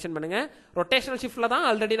பாயிண்ட்டை மென்ஷன் பண்ணுங்கள். ரொட்டேஷனல் ஷிஃப்ட்டில் தான்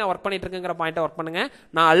ஆல்ரெடி நான் ஒர்க் பண்ணிட்டு இருக்கேங்கிற பாயிண்ட்டை ஒர்க் பண்ணுங்கள்.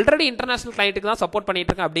 நான் ஆல்ரெடி இன்டர்நேஷனல் கிளைண்ட்டுக்கு தான் சப்போர்ட் பண்ணிட்டு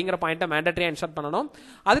இருக்கேன் அப்படிங்கிற பாயிண்ட்டை மேண்டேட்டரியாக இன்சர்ட் பண்ணணும்.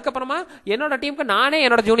 அதுக்கப்புறமா என்னோட டீமுக்கு நானே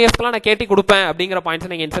என்னோட ஜூனியர்ஸ்க்குலாம் நான் கேட்டி கொடுப்பேன் அப்படிங்கிற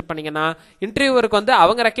பாயிண்ட்ஸை நீங்கள் இன்சர்ட் பண்ணீங்கன்னா இன்டர்வியூருக்கு வந்து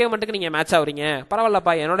அவங்க ரெக்யர்மெண்ட்டுக்கு நீங்கள் மேட்ச் ஆகுறீங்க.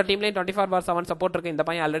 பரவாயில்லப்பா, என்னோட டீம்லேயும் 24/7 சப்போர்ட் இருக்கு, இந்த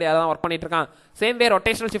பையன் ஆல்ரெடி அதான் ஒர்க் பண்ணிட்டு இருக்கான். சேம் வே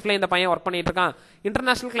ரொட்டேஷனல் ஷிஃப்ட்ல இந்த பையன் ஒர்க் பண்ணிட்டு இருக்கான்.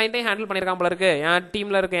 இன்டர்நேஷனல் கிளைண்ட்டையும் ஹேண்டில் பண்ணிருக்கான் போல இருக்கு. என்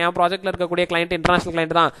டீம்ல இருக்க என் ப்ராஜெக்ட்ல இருக்கக்கூடிய கிளைண்ட் இன்டர்நேஷனல்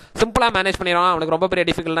கிளைண்ட் தான், சிம்பிளா மேனேஜ் பண்ணிடுவான், அவனுக்கு ரொம்ப பெரிய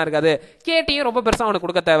டிஃபிகல்ட்டா இருக்காது, கேட்டியும் ரொம்ப பெருசா அவனுக்கு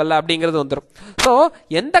கொடுக்க தேவையில்ல அப்படிங்கிறது வந்துடும். ஸோ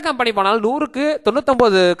எந்த கம்பெனி போனாலும் 100க்கு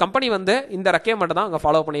 99 கம்பெனி வந்து இந்த ரெக்யர்மெண்ட் தான் அவங்க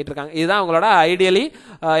ஃபாலோ பண்ணிட்டு இருக்காங்க. இதுதான் அவங்களோட ஐடியலி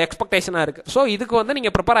எக்ஸ்பெக்டேஷனா இருக்கு. ஸோ இதுக்கு வந்து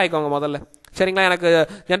நீங்க ப்ரிப்பேர் ஆயிக்கோங்க முதல்ல. சரிங்களா, எனக்கு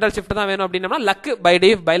ஜென்ரல் ஷிஃப்ட் தான் வேணும் அப்படின்னா லக் பை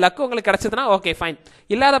லக் உங்களுக்கு கிடைச்சதுன்னா ஓகே ஃபைன்,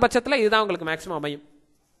 இல்லாத பட்சத்தில் இதுதான் உங்களுக்கு மேக்ஸிமம் அமையும்.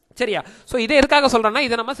 சரியா? ஸோ இதை எதுக்காக சொல்றேன்னா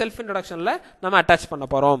இதை நம்ம செல்ஃப் இன்ட்ரடக்ஷன்ல நம்ம அட்டாச் பண்ண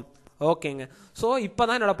போறோம். ஓகேங்க. ஸோ இப்போ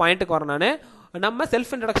தான் என்னோட பாயிண்ட்டுக்கு வரேன். நம்ம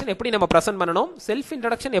செல்ஃப் இன்ட்ரடக்ஷன் எப்படி நம்ம ப்ரெசென்ட் பண்ணணும், செல்ஃப்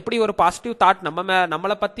இன்ட்ரடக்ஷன் எப்படி ஒரு பாசிட்டிவ் தாட்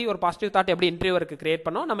நம்மளை பற்றி ஒரு பாசிட்டிவ் தாட் எப்படி இன்டர்வியூருக்கு கிரியேட்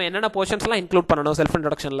பண்ணணும், நம்ம என்னென்ன போர்ஷன்ஸ்லாம் இன்க்ளூட் பண்ணணும் செல்ஃப்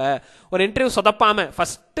இன்ட்ரடக்ஷனில். ஒரு இன்டர்வியூ சொதப்பாமல்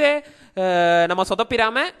ஃபஸ்ட்டு நம்ம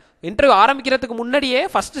சொதப்பிடாமல் இன்டர்வியூ ஆரம்பிக்கிறதுக்கு முன்னாடியே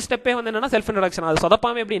ஃபர்ஸ்ட் ஸ்டெப்பே வந்து என்னன்னா செல்ஃப் இன்ட்ரடக்ஷன். அது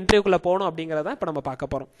சொதப்பாம எப்படி இன்டர்வியூக்குள்ள போகணும் அப்படிங்கிறத இப்போ நம்ம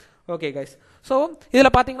பார்க்க போறோம். ஓகே கைஸ், ஸோ இதில்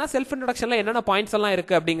பார்த்தீங்கன்னா செல்ஃப் இன்ட்ரடக்ஷன்ல என்னென்ன பாயிண்ட்ஸ் எல்லாம்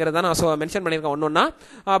இருக்கு அப்படிங்கிறத நான் மென்ஷன் பண்ணியிருக்கேன் ஒன்னொன்னா.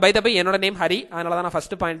 பை த பை என்னோட நேம் ஹரி, அதனால தான் நான்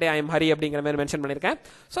ஃபர்ஸ்ட் பாயிண்டே ஐ எம் ஹரி அப்படிங்கிற மாதிரி மென்ஷன் பண்ணியிருக்கேன்.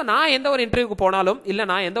 ஸோ நான் எந்த ஒரு இன்டர்வியூக்கு போனாலும் இல்லை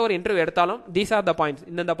நான் எந்த ஒரு இன்டர்வியூ எடுத்தாலும் தீஸ் ஆர் த பாயிண்ட்ஸ்,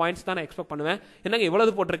 இந்த பாயிண்ட்ஸ் தான் நான் எக்ஸ்பெக்ட் பண்ணுவேன். என்னங்க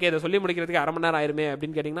இவ்வளவு போட்டிருக்கேன், இதை சொல்லி முடிக்கிறதுக்கு அரை மணி நேரம் ஆயிருமே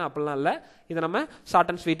அப்படின்னு கேட்டிங்கன்னா அப்படிலாம் இல்லை. இதை நம்ம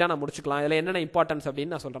ஷார்ட் அண்ட் ஸ்வீட்டாக நான் முடிச்சுக்கலாம். இதில் என்னென்ன இம்பார்ட்டன்ஸ்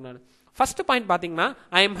அப்படின்னு நான் சொல்கிறேன். நான் ஃபர்ஸ்ட் பாயிண்ட் பார்த்தீங்கன்னா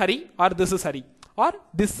I am Hari R this is Hari R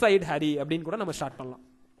this side Hari அப்படின்னு கூட நம்ம ஸ்டார்ட் பண்ணலாம்.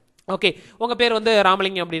 ஓகே, உங்கள் பேர் வந்து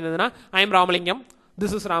Ramalingam அப்படின்னதுன்னா I am Ramalingam,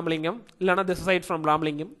 this is Ramalingam, இல்லைனா திஸ் சைட் ஃப்ரம்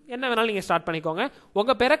ராமலிங்கம், என்ன வேணாலும் நீங்கள் ஸ்டார்ட் பண்ணிக்கோங்க.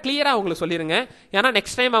 உங்கள் பேரை கிளியராக அவங்களுக்கு சொல்லிடுங்க. ஏன்னா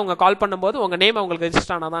நெக்ஸ்ட் டைம் அவங்க கால் பண்ணும்போது உங்கள் நேம் அவங்களுக்கு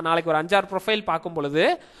ரெஜிஸ்டர் ஆனால் தான் நாளைக்கு ஒரு 5-6 ப்ரொஃபைல் பார்க்கும் பொழுது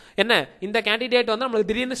என்ன இந்த கேண்டிடேட் வந்து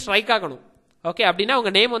நம்மளுக்கு திடீர்னு ஸ்ட்ரைக் ஆகணும். ஓகே, அப்படின்னா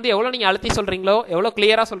உங்கள் நேம் வந்து எவ்வளோ நீங்கள் அழுத்தி சொல்கிறீங்களோ எவ்வளோ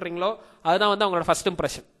கிளியராக சொல்கிறீங்களோ அதுதான் வந்து அவங்களோட ஃபர்ஸ்ட்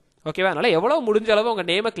இம்ப்ரெஷன். ஓகேவா? அதனால எவ்வளோ முடிஞ்ச அளவு உங்கள்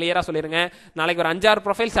நேமை கிளியராக சொல்லிடுங்க. நாளைக்கு ஒரு 5-6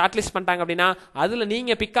 ப்ரொஃபைல் ஷார்ட் லிஸ்ட் பண்ணிட்டாங்க அப்படின்னா அதில்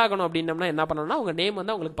நீங்கள் பிக் ஆகணும் அப்படின்னம்னா என்ன பண்ணணும்னா உங்கள் நேம்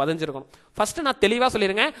வந்து உங்களுக்கு பதிஞ்சிருக்கணும். ஃபர்ஸ்ட் நான் தெளிவாக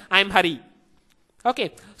சொல்லிடுங்க I am Hari. Okay,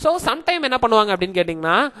 so sometime என்ன பண்ணுவாங்க அப்படின்னு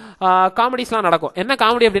கேட்டிங்கன்னா காமெடிஸ்லாம் நடக்கும். என்ன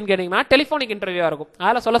காமெடி அப்படின்னு கேட்டிங்கன்னா டெலிஃபோனிக் இன்டர்வியூவாக இருக்கும்.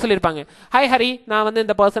 அதில் சொல்லியிருப்பாங்க ஹை ஹரி, நான் வந்து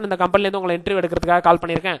இந்த பர்சன் இந்த கம்பெனிலேருந்து உங்களை இன்டர்வியூ எடுக்கிறதுக்காக கால்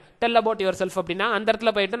பண்ணியிருக்கேன், டெல் அபவுட் யுவர் செல்ஃப் அப்படின்னா அந்த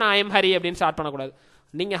இடத்துல போயிட்டு நான் ஐ எம் ஹரி அப்படின்னு ஸ்டார்ட் பண்ணக்கூடாது.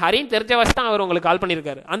 நீங்கள் ஹரின்னு தெரிஞ்ச வச்சு தான் அவர் உங்களுக்கு கால்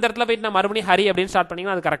பண்ணியிருக்காரு, அந்த இடத்துல போயிட்டு நான் மறுபடியும் ஹரி அப்படின்னு ஸ்டார்ட்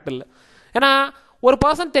பண்ணிங்கன்னா அது கரெக்ட் இல்லை. ஏன்னா ஒரு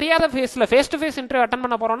பர்சன் தெரியாத face to face interview attend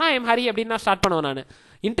பண்ண போறோம்னா ஐ எம் ஹரி அப்படின்னு நான் ஸ்டார்ட் பண்ணுவேன். நான்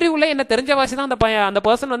இன்டர்வியூல என்ன தெரிஞ்ச வாசி தான் அந்த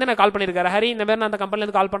பர்சன் வந்து நான் கால் பண்ணியிருக்காரு, ஹரி இந்த மாதிரி நான் அந்த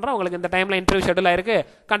கம்பெனிலேருந்து கால் பண்ணுறேன், உங்களுக்கு இந்த டைமில் இன்டர்வியூ ஷெட்யூல் ஆயிருக்கு,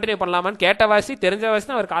 கண்டினியூ பண்ணலாமான்னு கேட்ட வாசி தெரிஞ்ச வாசி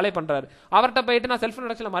தான் அவர் காலே பண்ணுறாரு. அவர்கிட்ட போயிட்டு நான் செல்ஃப்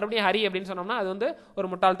இன்ட்ரடக்ஷனில் மறுபடியும் ஹரி அப்படின்னு சொன்னோம்னா அது வந்து ஒரு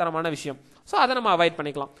முட்டாள்தனமான விஷயம். ஸோ அதை நம்ம அவாய்ட்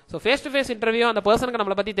பண்ணிக்கலாம். So face to face interview அந்த பர்சனுக்கு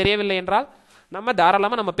நம்மளை பற்றி தெரியவில்லை என்றால் நம்ம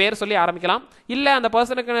தாராளமாக நம்ம பேர் சொல்லி ஆரம்பிக்கலாம். இல்லை அந்த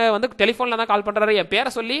பர்சனுக்கு வந்து டெலிஃபோனில் தான் கால் பண்ணுறாரு, என்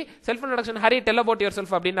பேரை சொல்லி self introduction Hari tell about your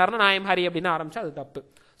self அப்படின்னாருன்னா நான் எம் ஹரி அப்படின்னு ஆரம்பிச்சா அது தப்பு.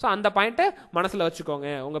 ஸோ அந்த பாயிண்ட்டை மனசில் வச்சுக்கோங்க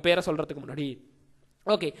உங்கள் பேரை சொல்கிறதுக்கு முன்னாடி.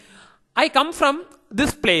 Okay, I come from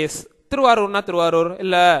this place, திருவாரூர்னா Thiruvarur,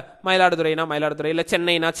 இல்லை மயிலாடுதுறைனா மயிலாடுதுறை, இல்லை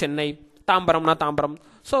சென்னைனா சென்னை, தாம்பரம்னா தாம்பரம்.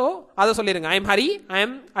 ஸோ அதை சொல்லிடுங்க I am Hari,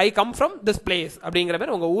 I come from this place அப்படிங்கிற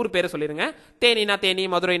பேர் உங்கள் ஊர் பேரை சொல்லிடுங்க. தேனினா Theni,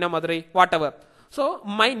 மதுரைனா Madurai, what ever. So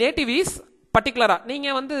my native is பர்டிகுலராக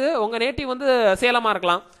நீங்கள் வந்து உங்கள் நேட்டிவ் வந்து சேலமாக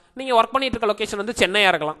இருக்கலாம், நீங்கள் ஒர்க் பண்ணிட்டு இருக்க லொக்கேஷன் வந்து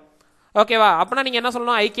சென்னையாக இருக்கலாம். ஓகேவா? அப்படின்னா நீங்கள் என்ன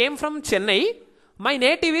சொல்லணும், I came from Chennai, my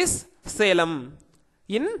native is Salem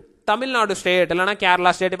in Tamil Nadu state, இல்லைனா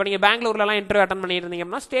கேரளா ஸ்டேட். இப்போ நீங்கள் பெங்களூர்லலாம் இன்டர்வியூ அட்டன் பண்ணிட்டு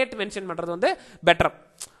இருந்தீங்கன்னா ஸ்டேட் மென்ஷன் பண்ணுறது வந்து பெட்டர்.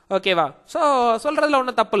 ஓகேவா? ஸோ சொல்கிறதுல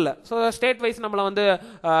ஒன்றும் தப்பு இல்லை. ஸோ ஸ்டேட் வைஸ் நம்மளை வந்து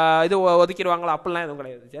இது ஒதுக்கிடுவாங்களா அப்படிலாம் எதுவும்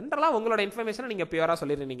கிடையாது. ஜென்ரலாக உங்களோட இன்ஃபர்மேஷனை நீங்கள் பியூராக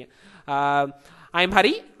சொல்லிடுறீங்க. I am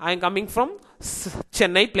Hari, I am coming from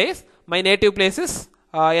Chennai place, my native place is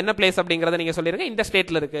என்ன பிளேஸ் அப்படிங்கிறத நீங்கள் சொல்லிடுங்க. இந்த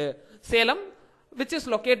ஸ்டேட்டில் இருக்கு Salem, which is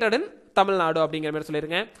located in Tamil Nadu அப்படிங்கிற மாதிரி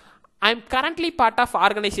சொல்லிடுங்க. I am currently part of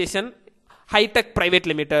organisation hitech private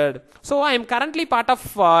limited. So I am currently part of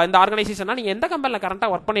இந்த ஆர்கனைசேஷனா நீங்கள் எந்த கம்பெனியில்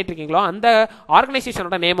கரண்ட்டாக ஒர்க் பண்ணிட்டு இருக்கீங்களோ அந்த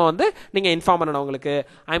ஆர்கனைசேஷனோட நேமை வந்து நீங்கள் இன்ஃபார்ம் பண்ணணும் உங்களுக்கு.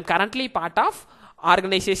 I am currently part of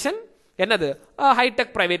organisation என்னது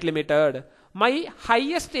hitech private limited. My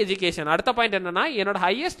highest education, அடுத்த பாயிண்ட் என்னன்னா என்னோட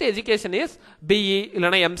ஹையஸ்ட் எஜுகேஷன் இஸ் பிஇ,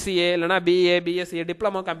 இல்லைனா எம்சிஏ, இல்லைனா BA, BSc,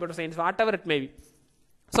 diploma computer science, what ever it maybe.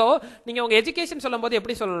 So நீங்கள் உங்கள் எஜுகேஷன் சொல்லும் போது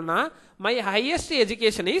எப்படி சொல்லணும்னா my highest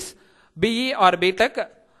education is BE R BTech.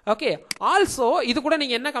 Okay, also இது கூட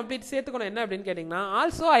நீங்கள் என்ன கம்ப்ளீட் சேர்த்துக்கணும் என்ன அப்படின்னு கேட்டிங்கன்னா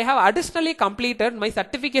also I have additionally completed my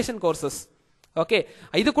certification courses. Okay,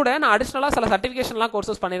 இது கூட நான் அடிஷ்னலாக சில சர்டிஃபிகேஷன்லாம்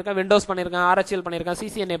கோர்சஸ் பண்ணியிருக்கேன், விண்டோஸ் பண்ணியிருக்கேன், RHEL பண்ணியிருக்கேன்,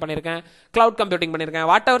 CCNA பண்ணியிருக்கேன், கிளவுட் கம்ப்யூட்டிங் பண்ணியிருக்கேன்,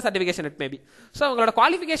 what ever certification it maybe. So உங்களோட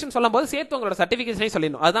குவாலிஃபிகேஷன் சொல்லும் போது சேர்த்து உங்களோட சர்டிஃபிகேஷனே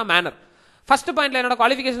சொல்லிடணும். அதுதான் மேனர். ஃபர்ஸ்ட் பாயிண்ட்ல என்னோட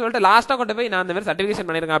குவாலிஃபிகேஷன் சொல்லிட்டு லாஸ்ட்டாக கொண்டு போய் நான் இந்த மாதிரி சர்டிஃபிகேஷன்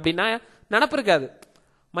பண்ணியிருக்கேன் அப்படின்னா நினப்பு இருக்காது.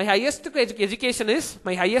 My highest education is,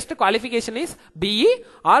 my highest qualification is BE.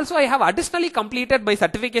 Also, I have additionally completed my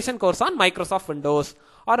certification course on Microsoft Windows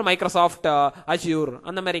or Microsoft Azure.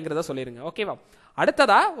 அந்த மாதிரிங்கிறத சொல்லிருங்க. ஓகேவா?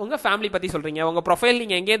 அடுத்ததா உங்க ஃபேமிலி பத்தி சொல்றீங்க, உங்க ப்ரொஃபைல்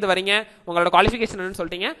நீங்க எங்கேருந்து வரீங்க, உங்களோட குவாலிஃபிகேஷன் என்னன்னு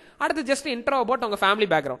சொல்லிட்டீங்க. அடுத்து ஜஸ்ட் இன்ட்ரோ அபவுட் உங்க ஃபேமிலி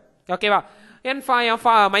பேக்ரவுண்ட். ஓகேவா?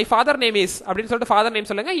 மை ஃபாதர் நேம் இஸ் அப்படின்னு சொல்லிட்டு ஃபாதர் நேம்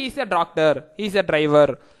சொல்லுங்க. He is a doctor, he is a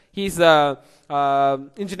driver, he is a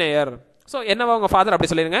engineer. So என்னவா உங்க ஃபாதர்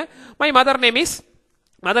அப்படி சொல்லிருங்க. மை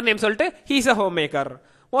மதர் நேம் சொல்லிட்டு he is a home maker.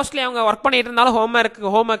 Mostly அவங்க ஒர்க் பண்ணிட்டு இருந்தாலும்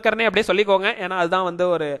ஹோம் மேக்கர்னே அப்படியே சொல்லிக்கோங்க. ஏன்னா அதுதான் வந்து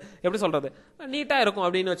ஒரு எப்படி சொல்றது, நீட்டாக இருக்கும்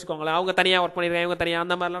அப்படின்னு வச்சுக்கோங்களேன். அவங்க தனியாக ஒர்க் பண்ணிருக்காங்க, இவங்க தனியாக,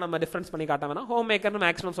 அந்த மாதிரிலாம் நம்ம டிஃபரன்ஸ் பண்ணி காட்ட வேணாம். ஹோம் மேக்கர்னு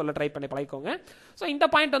மேக்ஸிமம் சொல்ல ட்ரை பண்ணி பழகிக்கோங்க. ஸோ இந்த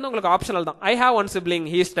பாயிண்ட் வந்து உங்களுக்கு ஆப்ஷனல் தான். I have one sibling,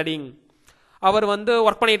 he is studying. அவர் வந்து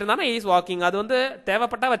ஒர்க் பண்ணிட்டு இருந்தாலும் ஹீ இஸ் வாக்கிங். அது வந்து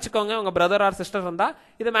தேவைப்பட்டா வச்சுக்கோங்க உங்க பிரதர் ஆர் சிஸ்டர் இருந்தா.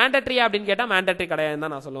 இது மேண்டட்ரியா அப்படின்னு கேட்டால் மேண்டட்ரி கிடையாதுன்னு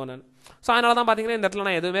தான் நான் சொல்லுவேன் நான். ஸோ அதனால தான் பார்த்தீங்கன்னா இந்த இடத்துல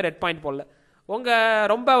நான் எதுவுமே ரெட் பாயிண்ட் போடல. உங்க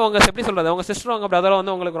எப்படி சொல்றது, உங்க சிஸ்டர் உங்க பிரதரோ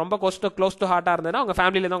வந்து உங்களுக்கு ரொம்ப க்ளோஸ் டு ஹார்ட்டா இருந்ததுன்னா உங்க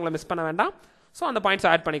ஃபேமிலியில இருந்து உங்களை மிஸ் பண்ண வேண்டாம். ஸோ அந்த பாயிண்ட்ஸ்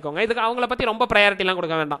ஆட் பண்ணிக்கோங்க. இதுக்கு அவங்கள பத்தி ரொம்ப ப்ரையாரிட்டிலாம்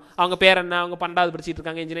கொடுக்க வேண்டாம். அவங்க பேர் என்ன, அவங்க 12வது படிச்சிட்டு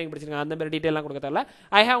இருக்காங்க, இன்ஜினியரிங் படிச்சிருக்காங்க, அந்த மாதிரி டீட்டெயிலாம் கொடுக்க தேவையில்ல.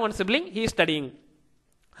 I have one sibling, he is studying.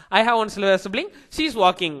 I have one sibling, she is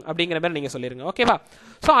walking அப்படிங்கிற மாதிரி நீங்க சொல்லிருங்க. ஓகேவா?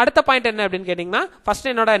 ஸோ அடுத்த பாயிண்ட் என்ன அப்படின்னு கேட்டிங்கன்னா, ஃபர்ஸ்ட்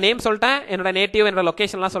என்னோட நேம் சொல்லிட்டேன், என்னோட நேட்டிவ், என்னோட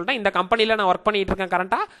லொகேஷன்லாம் சொல்லிட்டேன். இந்த கம்பெனியில் நான் ஒர்க் பண்ணிட்டு இருக்கேன்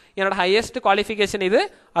கரண்டாக, என்னோட ஹையஸ்ட் குவாலிஃபிகேஷன் இது.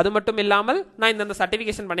 அது மட்டும் இல்லாமல் நான் இந்த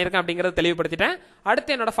சர்டிஃபிகேஷன் பண்ணியிருக்கேன் அப்படிங்கிறத தெளிவுபடுத்திட்டேன்.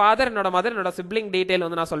 அடுத்து என்னோட ஃபாதர், என்னோட மதர், என்னோட சிப்ளிங் டீடைல்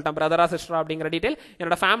வந்து நான் சொல்லிட்டேன், பிரதரா சிஸ்டரா அப்படிங்கிற டீடைல்,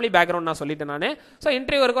 என்னோட ஃபேமிலி பேக்ரவுண்ட் நான் சொல்லிட்டேன் நான். ஸோ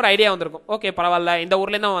இன்டர்வியூக்கு ஒரு ஐடியா வந்திருக்கும். ஓகே பரவாயில்ல, இந்த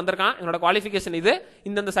ஊர்லேருந்து அவன் வந்திருக்கான், என்னோட குவாலிஃபிகேஷன் இது,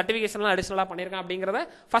 இந்த சர்டிஃபிகேஷன்லாம் அடிஷனலாக பண்ணியிருக்கேன் அப்படிங்கிறத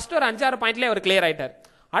ஃபர்ஸ்ட் ஒரு 5-6 பாயிண்ட்லேயே அவர் கிளியர் ஆயிட்டார்.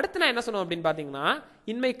 அடுத்து நான் என்ன சொன்னோம் அப்படின்னு பார்த்தீங்கன்னா,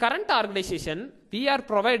 in my current organisation we are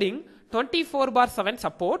providing 24/7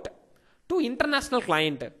 support to international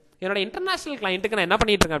client. என்னோட இன்டர்நேஷனல் கிளையண்ட்டுக்கு நான் என்ன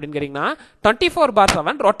பண்ணிட்டு இருக்கேன் அப்படின்னு கேட்டீங்கன்னா,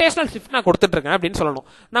 24/7 ரொட்டேஷனல் ஷிஃப்ட் நான் கொடுத்துட்டு இருக்கேன் அப்படின்னு சொல்லணும்.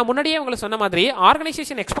 நான் முன்னாடியே உங்களுக்கு சொன்ன மாதிரி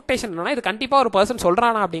ஆர்கனைசேஷன் எக்ஸ்பெக்டேஷன் என்னன்னா, இது கண்டிப்பாக ஒரு பர்சன்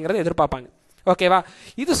சொல்றானா அப்படிங்கறத எதிர்பார்ப்பாங்க. ஓகேவா?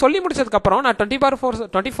 இது சொல்லி முடிச்சதுக்கு அப்புறம் நான்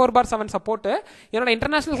 24/7 சப்போர்ட் என்னோட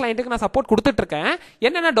இன்டர்நேஷனல் கிளையண்ட்டுக்கு நான் சப்போர்ட் கொடுத்துட்டு இருக்கேன்.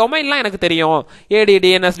 என்னென்ன டொமைன்லாம் எனக்கு தெரியும், AD,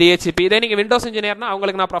 DNS, DHCP. இதே நீங்க விண்டோஸ் இன்ஜினியர்னா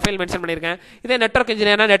அவங்களுக்கு நான் ப்ரொஃபைல் மென்ஷன் பண்ணியிருக்கேன். இதே நெட்வொர்க்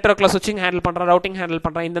இன்ஜினியர்னா நெட்வொர்க்ல ஸ்விட்சிங் ஹேண்டில் பண்றேன், ரவுட்டிங் ஹேண்டில்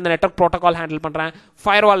பண்றேன், இந்த நெட்வொர்க் ப்ரோட்டோகால் ஹேண்டில் பண்றேன்,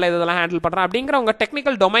 ஃபயர்வால் இதெல்லாம் ஹேண்டில் பண்றேன் அப்படிங்கிற உங்க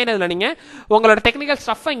டெக்னிக்கல் டொமைன் இதில் நீங்க உங்களோட டெக்னிக்கல்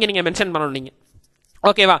ஸ்டஃப் இங்க நீங்க மென்ஷன் பண்ணணும். நீங்க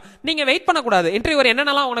ஓகேவா? நீங்க வெயிட் பண்ணக்கூடாது. இன்டர்வியூ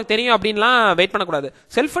என்னென்னலாம் உனக்கு தெரியும் அப்படின்லாம் வெயிட் பண்ணக்கூடாது.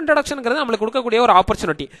 செல்ஃப் இன்ட்ரோடக்ஷன்ங்கிறது நம்மளுக்கு கொடுக்கக்கூடிய ஒரு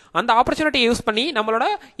ஆப்பர்ச்சுனிட்டி. அந்த ஆப்பர்ச்சுனிட்டி யூஸ் பண்ணி நம்மளோட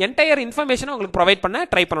என்டையர் இன்ஃபர்மேஷனை உங்களுக்கு ப்ரொவைட் பண்ண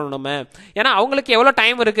ட்ரை பண்ணணும் நம்ம. ஏன்னா அவங்களுக்கு எவ்வளோ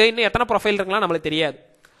டைம் இருக்கு, இன்னும் எத்தனை ப்ரொஃபைல் இருக்குலாம் நம்மளுக்கு தெரியாது.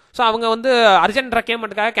 ஸோ அவங்க வந்து அர்ஜென்ட்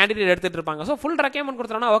ரெக்யர்மெண்ட்டுக்காக கேண்டிடேட் எடுத்துட்டு இருப்பாங்க. ஸோ ஃபுல் ரெக்யர்மெண்ட்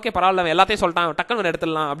கொடுத்தோம்னா ஓகே பரவாயில்ல, எல்லாத்தையும் சொல்லிட்டான், டக்குன்னு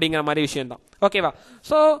எடுத்துடலாம் அப்படிங்கிற மாதிரி விஷயம் தான். ஓகேவா?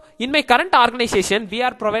 So in my current organisation we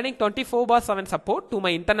are providing 24/7 support to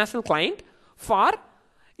my international client for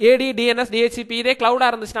AD, DNS, DHCP. இதே கிளவுடா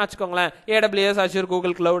இருந்துச்சுன்னா வச்சுக்கோங்களேன், AWS, Azure,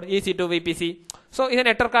 Google Cloud, EC2, VPC. So இதே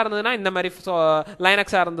நெட்வொர்க்காக இருந்ததுன்னா இந்த மாதிரி, ஸோ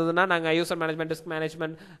லைனக்ஸாக இருந்ததுன்னா நாங்கள் user management, disk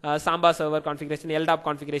management, Samba server configuration, LDAP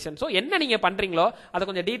configuration. So என்ன நீங்கள் பண்ணுறீங்களோ அதை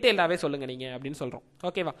கொஞ்சம் டீட்டெயிலாகவே சொல்லுங்கள் நீங்கள் அப்படின்னு சொல்கிறோம்.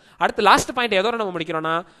 ஓகேவா? அடுத்து லாஸ்ட் பாயிண்ட் எதோ நம்ம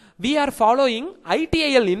முடிக்கிறோன்னா, we are following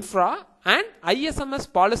ITIL infra and ISMS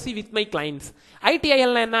policy with my clients.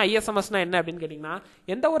 ITIL என்ன, ISMS என்ன அப்படின்னு கேட்டிங்கன்னா,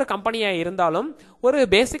 எந்த ஒரு கம்பெனியாக இருந்தாலும் ஒரு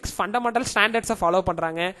பேசிக்ஸ் ஃபண்டமெண்டல் ஸ்டாண்டர்ட்ஸை ஃபாலோ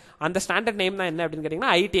பண்ணுறாங்க. அந்த ஸ்டாண்டர்ட் நேம் தான் என்ன அப்படின்னு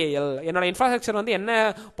கேட்டிங்கன்னா ITIL. என்னோட இன்ஃப்ராஸ்ட்ரக்சர் வந்து என்ன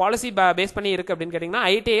பாலிசி பேஸ் பண்ணி இருக்குது அப்படின்னு கேட்டிங்கன்னா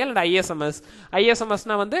ITIL அண்ட் ISMS.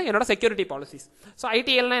 ISMSனா வந்து என்னோட செக்யூரிட்டி பாலிசிஸ். ஸோ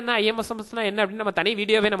ITILனா என்ன, ISMSனா என்ன அப்படின்னு நம்ம தனி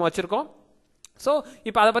வீடியோவே நம்ம வச்சிருக்கோம். ஸோ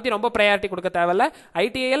இப்போ அதை பற்றி ரொம்ப ப்ரையாரிட்டி கொடுக்க தேவையில்ல.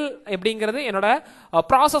 ITIL எப்படிங்கிறது என்னோட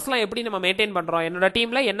ப்ராசஸ்லாம் எப்படி நம்ம மெயின்டைன் பண்ணுறோம், என்னோட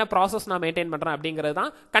டீமில் என்ன ப்ராசஸ் நான் மெயின்டைன் பண்ணுறேன் அப்படிங்கிறது தான்.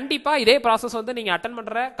 கண்டிப்பாக இதே ப்ராசஸ் வந்து நீங்கள் அட்டன்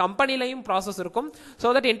பண்ணுற கம்பெனிலையும் ப்ராசஸ் இருக்கும்.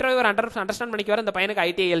 ஸோ தட் இன்டர்வியூவர் அண்டர்ஸ்டாண்ட் பண்ணிக்குவார், இந்த பையனுக்கு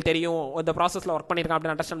ITIL தெரியும், இந்த ப்ராசஸில் ஒர்க் பண்ணியிருக்கான்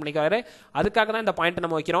அப்படின்னு அண்டர்ஸ்டாண்ட் பண்ணிக்குவார். அதுக்காக தான் இந்த பாயிண்ட்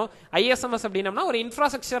நம்ம வைக்கிறோம். ISMS அப்படின்னம்னா ஒரு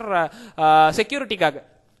இன்ஃப்ராஸ்ட்ரக்சர் செக்யூரிட்டிக்காக.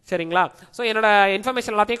 சரிங்களா? ஸோ என்னோட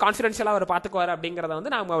இன்ஃபர்மேஷன் எல்லாத்தையும் கான்ஃபிடென்ஷியலாக அவர் பார்த்துக்குவார் அப்படிங்கிறத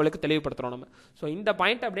வந்து நம்ம அவளுக்கு தெளிவுபடுத்துகிறோம் நம்ம. ஸோ இந்த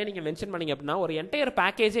பாயிண்ட் அப்படியே நீங்கள் மென்ஷன் பண்ணிங்க அப்படின்னா ஒரு என்டையர்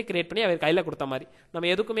பேக்கேஜே கிரியேட் பண்ணி அவர் கையில் கொடுத்த மாதிரி. நம்ம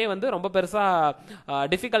எதுக்குமே வந்து ரொம்ப பெருசாக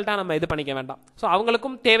டிஃபிகல்ட்டாக நம்ம இது பண்ணிக்க வேண்டாம். ஸோ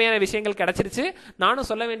அவங்களுக்கும் தேவையான விஷயங்கள் கிடைச்சிருச்சு, நானும்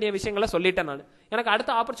சொல்ல வேண்டிய விஷயங்களை சொல்லிட்டேன். நான் எனக்கு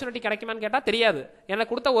அடுத்த ஆப்பர்ச்சுனிட்டி கிடைக்குமான்னு கேட்டால் தெரியாது.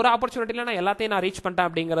 எனக்கு கொடுத்த ஒரு ஆப்பர்ச்சுனிட்டியில் நான் எல்லாத்தையும் நான் ரீச் பண்ணிட்டேன்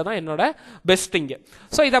அப்படிங்கிறது தான் என்னோட பெஸ்ட் இங்கே.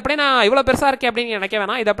 ஸோ இது அப்படியே நான் இவ்வளோ பெருசாக இருக்கேன் அப்படின்னு நினைக்க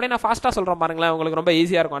வேணாம். இது அப்படியே நான் ஃபாஸ்ட்டாக சொல்கிறேன் பாருங்களேன், உங்களுக்கு ரொம்ப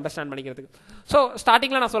ஈஸியாக இருக்கும் அண்டர்ஸ்டாண்ட் பண்ணிக்கிறதுக்கு. ஸோ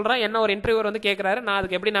ஸ்டார்டிங்கில் நான் சொல்கிறேன், என்ன ஒரு இன்டர்வியூவர் வந்து கேட்குறாரு, நான்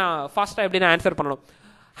அதுக்கு எப்படி நான் ஃபாஸ்ட்டாக எப்படி நான் ஆன்சர் பண்ணணும்.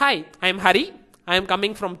 Hi, I am Hari, I am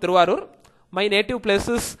coming from Thiruvarur. My native place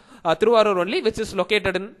is Thiruvarur only, which is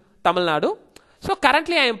located in Tamil Nadu. So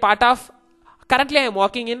currently I am part of Currently, I am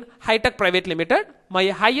working in High-Tech Private Limited. My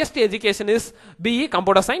highest education is BE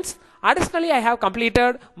Computer Science. Additionally, I have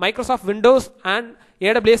completed Microsoft Windows and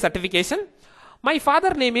AWS certification. My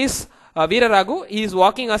father name is Veeraraghu. He is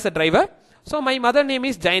working as a driver. So my mother name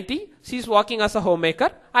is Jayanti. She is working as a homemaker.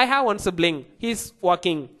 I have one sibling. He is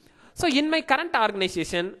working. So in my current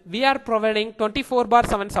organization, we are providing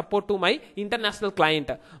 24/7 support to my international client.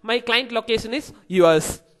 My client location is US.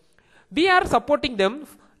 We are supporting them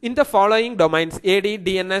in the following domains: AD,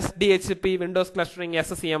 DNS, DHCP, Windows clustering,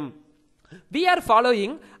 SSM. We are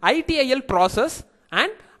following ITIL process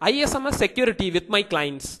and ISMS security with my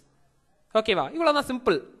clients. ஓகேவா, இவ்வளோதான்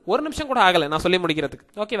simple. ஒரு நிமிஷம் கூட ஆகலை நான் சொல்லி முடிக்கிறதுக்கு.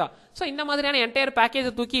 ஓகேவா, ஸோ இந்த மாதிரியான என்டையர்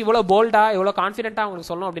பேக்கேஜை தூக்கி இவ்வளோ போல்டாக இவ்வளோ கான்ஃபிடென்ட்டாக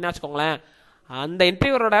உங்களுக்கு சொல்லணும் அப்படின்னு வச்சுக்கோங்களேன், அந்த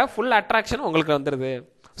இன்டர்வியூரோட ஃபுல் அட்ராக்ஷன் உங்களுக்கு வந்துடுது.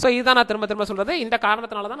 ஸோ இதுதான் நான் திரும்ப திரும்ப சொல்கிறது. இந்த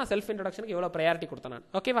காரணத்தினால தான் நான் செல்ஃப் இன்ட்ரடக்ஷனுக்கு எவ்வளோ ப்ரையாரிட்டி கொடுத்தேன் நான்.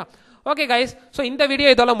 ஓகேவா, ஓகே கைஸ். ஸோ இந்த வீடியோ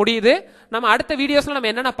இதோட முடியுது. நம்ம அடுத்த வீடியோஸில் நம்ம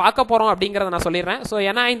என்னென்ன பார்க்க போகிறோம் அப்படிங்கிறத நான் சொல்லிடுறேன். ஸோ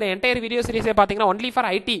ஏன்னா இந்த என்டையர் வீடியோ சீரிஸே பார்த்தீங்கன்னா ஒன்லி ஃபார்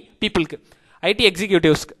ஐடி பீப்புளுக்கு, ஐடி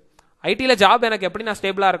எக்ஸிக்யூட்டிவ்ஸ்க்கு. ஐடியில் ஜாப் எனக்கு எப்படி நான்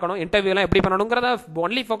ஸ்டேபிளாக இருக்கணும், இன்டர்வியூலாம் எப்படி பண்ணணுங்கிறத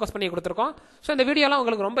ஒன்லி ஃபோக்கஸ் பண்ணி கொடுத்துருக்கோம். ஸோ இந்த வீடியோலாம்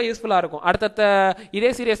உங்களுக்கு ரொம்ப யூஸ்ஃபுல்லாக இருக்கும். அடுத்த இதே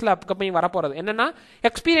சீரியஸில் அப்கமிங் வரப்போகிறது என்னென்னா,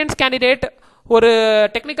 எக்ஸ்பீரியன்ஸ் கேண்டிடேட் ஒரு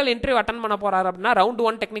டெக்னிக்கல் இன்டர்வியூ அட்டன் பண்ண போகிறாரு அப்படின்னா round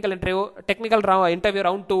 1 technical interview interview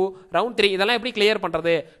round 2 round 3 இதெல்லாம் எப்படி கிளியர்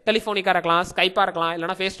பண்ணுறது, டெலிஃபோனிக்காக இருக்கலாம், ஸ்கைப்பாக இருக்கலாம்,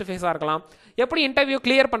 இல்லைனா ஃபேஸ் டு ஃபேஸாக இருக்கலாம், எப்படி இன்டர்வியூ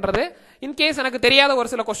கிளியர் பண்ணுறது, இன்கேஸ் எனக்கு தெரியாத ஒரு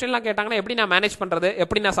சில கொஸ்டின்லாம் கேட்டாங்கன்னா எப்படி நான் மேனேஜ் பண்ணுறது,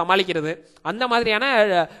 எப்படி நான் சமாளிக்கிறது, அந்த மாதிரியான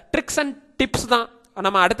ட்ரிக்ஸ் அண்ட் டிப்ஸ் தான்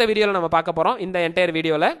நம்ம அடுத்த வீடியோவில் நம்ம பார்க்க போகிறோம். இந்த என்டையர்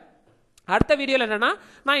வீடியோவில் அடுத்த வீடியோவில் என்னென்னா,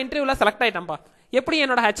 நான் இன்டர்வியூவில் செலக்ட் ஆகிட்டேன்ப்பா, எப்படி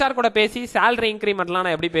என்னோட ஹெச்ஆர் கூட பேசி சேலரி இன்க்ரிமெண்ட்லாம்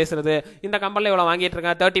நான் எப்படி பேசுறது, இந்த கம்பெனியில் இவ்வளோ வாங்கிட்டு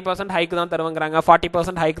இருக்கேன், 30% ஹைக் தான் தருவாங்கிறாங்க,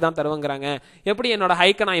 40% ஹைக் தான் தருவாங்கிறாங்க, எப்படி என்னோட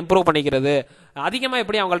ஹைக்கை நான் இம்ப்ரூவ் பண்ணிக்கிறது, அதிகமாக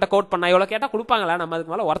எப்படி அவங்கள்ட்ட கோட் பண்ணா, எவ்வளோ கேட்டால் கொடுப்பாங்களா, நம்ம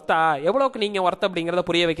அதுக்கு மேலே ஒர்த்தா, எவ்வளோக்கு நீங்கள் ஒர்த் அப்படிங்கிறத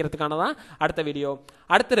புரிய வைக்கிறதுக்கான தான் அடுத்த வீடியோ.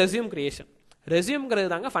 அடுத்து ரெஸ்யூம் கிரியேஷன். ரெஸ்யூம்ங்கிறது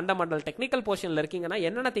தாங்க ஃபண்டமெண்டல். டெக்னிக்கல் போர்ஷனில் இருக்கீங்கன்னா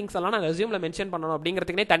என்னென்ன திங்ஸ் எல்லாம் நான் ரெஸ்யூமில் மென்ஷன் பண்ணணும்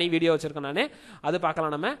அப்படிங்கிறதுக்குனே தனி வீடியோ வச்சிருக்கேன் நான், அது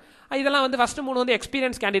பார்க்கலாம் நம்ம. இதெல்லாம் வந்து ஃபஸ்ட்டு 3 வந்து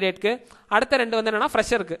எக்ஸ்பீரியன்ஸ் கேண்டிடேட்க்கு, அடுத்த 2 வந்து என்னன்னா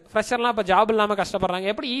ஃப்ரெஷருக்கு. ஃப்ரெஷர்லாம் இப்போ ஜாப் இல்லாமல் கஷ்டப்படுறாங்க,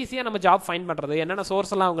 எப்படி ஈஸியாக நம்ம ஜாப் ஃபைண்ட் பண்ணுறது, என்னென்ன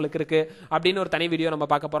சோர்ஸ் எல்லாம் அவங்களுக்கு இருக்குது அப்படின்னு ஒரு தனி வீடியோ நம்ம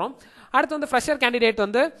பார்க்க போகிறோம். அடுத்து வந்து ஃப்ரெஷர் கேண்டிடேட்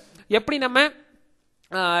வந்து எப்படி நம்ம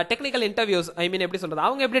டெக்னிக்கல் இன்டர்வியூஸ், எப்படி சொல்கிறது,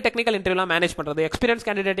 அவங்க எப்படி டெக்னிக்கல் இன்டர்வியூலாம் மேனேஜ் பண்ணுறது, எக்ஸ்பீரியன்ஸ்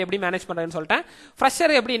கேண்டிடேட் எப்படி மேனேஜ் பண்ணுறதுன்னு சொல்லிட்டேன்.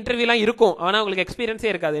 ஃப்ரெஷர் எப்படி இன்டர்வியூலாம் இருக்கும், ஆனால் அவங்களுக்கு எக்ஸ்பீரியன்ஸே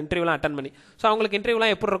இருக்காது இன்டர்வியூலாம் அட்டன் பண்ணி. ஸோ அவங்களுக்கு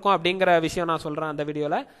இன்டர்வியூலாம் எப்படி இருக்கும் அப்படிங்கிற விஷயம் நான் சொல்கிறேன் அந்த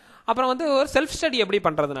வீடியோவில். அப்புறம் வந்து ஒரு செல்ஃப் ஸ்டடி எப்படி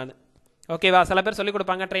பண்ணுறது நான். ஓகேவா, சில பேர் சொல்லிக்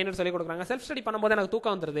கொடுப்பாங்க, ட்ரெயினர் சொல்லிக் கொடுக்குறாங்க, செல்ஃப் ஸ்டடி பண்ணும்போது எனக்கு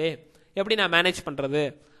தூக்கம் வந்துடுது, எப்படி நான் மேனேஜ் பண்ணுறது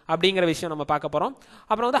அப்படிங்கிற விஷயம் நம்ம பார்க்க போகிறோம்.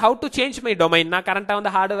 அப்புறம் வந்து how to change my domain. நான் கரண்ட்டாக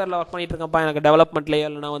வந்து ஹார்ட்வேரில் ஒர்க் பண்ணிட்டு இருக்கேன்ப்பா, எனக்கு டெவலப்மெண்ட்லேயே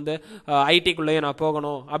இல்லை நான் வந்து ஐடிக்குள்ளேயே நான்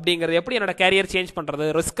போகணும் அப்படிங்கிறது, எப்படி என்னோட கேரியர் சேஞ்ச் பண்ணுறது,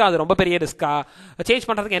 ரிஸ்க்காக, அது ரொம்ப பெரிய ரிஸ்க்காக சேஞ்ச்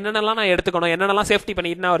பண்ணுறதுக்கு என்னென்னலாம் நான் எடுத்துக்கணும், என்னென்னலாம் சேஃப்டி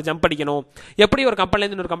பண்ணிட்டு நான் ஒரு ஜம்ப் அடிக்கணும், எப்படி ஒரு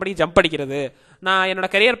கம்பெனிலேருந்து இன்னொரு கம்பெனிக்கு ஜம்ப் அடிக்கிறது, நான் என்னோட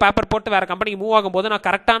கரியர் பேப்பர் போட்டு வேறு கம்பெனிக்கு மூவ் ஆகும்போது நான்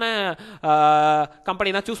கரெக்டான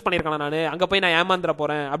கம்பெனி தான் சூஸ் பண்ணியிருக்கேன், நான் அங்கே போய் நான் ஏமாந்துட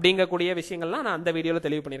போகிறேன் அப்படிங்கக்கூடிய விஷயங்கள்லாம் நான் அந்த வீடியோவில்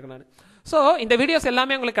தெளிவு பண்ணியிருக்கேன் நான். ஸோ இந்த வீடியோஸ்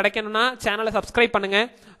எல்லாமே உங்களுக்கு கிடைக்கணும்னா சேனலை சப்ஸ்கிரைப் பண்ணுங்கள்,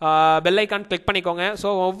 பெல் ஐக்கான் கிளிக் பண்ணிக்கோங்க. ஸோ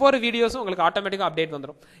ஒவ்வொரு வீடியோஸும் உங்களுக்கு ஆட்டோமேட்டிக்காக அப்டேட்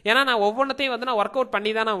வந்துடும். ஏன்னா நான் ஒவ்வொன்றத்தையும் வந்து நான் ஒர்க் அவுட்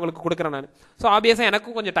பண்ணி தான் நான் உங்களுக்கு கொடுக்குறேன் நான். ஸோ ஆப்வியஸாக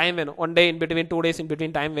எனக்கும் கொஞ்சம் டைம் வேணும், 1 day in between 2 days in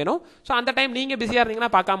between time வேணும். ஸோ அந்த டைம் நீங்கள் பிஸியாக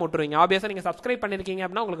இருந்தீங்கன்னா பார்க்காம விட்டுருவீங்க. ஆப்வியஸாக நீங்கள் சப்ஸ்கிரைப் பண்ணியிருக்கீங்க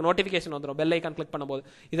அப்படின்னா உங்களுக்கு நோட்டிஃபிகேஷன் வந்துடும் பெல் ஐக்கான் கிளிக் பண்ணும்போது.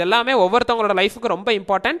 இது எல்லாமே ஒவ்வொருத்தவங்களோட லைஃபுக்கு ரொம்ப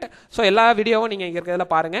இம்பார்ட்டன்ட். ஸோ எல்லா வீடியோவும் நீங்கள் இங்கே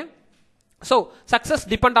இருக்கிறதுல பாருங்கள். So success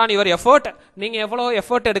depend on your effort. நீங்கள் எவ்வளோ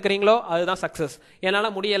எஃபர்ட் எடுக்கிறீங்களோ அதுதான் சக்ஸஸ். என்னால்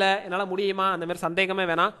முடியலை, என்னால் முடியுமா, அந்த மாதிரி சந்தேகமே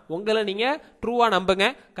வேணாம். உங்களை நீங்கள் ட்ரூவாக நம்புங்க,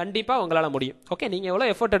 கண்டிப்பாக உங்களால் முடியும். ஓகே, நீங்கள் எவ்வளோ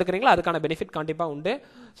எஃபர்ட் எடுக்கிறீங்களோ அதுக்கான பெனிஃபிட் கண்டிப்பாக உண்டு.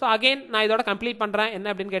 ஸோ அகெயின் நான் இதோட கம்ப்ளீட் பண்ணுறேன். என்ன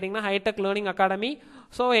அப்படின்னு கேட்டிங்கன்னா, ஹைடெக் லேர்னிங் அகாடமி.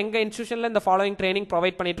 ஸோ எங்கள் இன்ஸ்டியூஷனில் இந்த ஃபாலோயிங் ட்ரைனிங்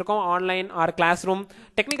ப்ரொவைட் பண்ணிட்டுருக்கோம். Online R class room,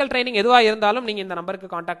 technical training எதுவாக இருந்தாலும் நீங்கள் இந்த நம்பருக்கு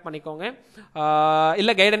காண்டாக்ட் பண்ணிக்கோங்க.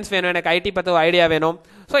 இல்லை கைடன்ஸ் வேணும், எனக்கு ஐடி பற்றி ஐடியா வேணும்,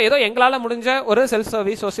 ஸோ ஏதோ எங்களால் முடிஞ்ச ஒரு செல்ஃப்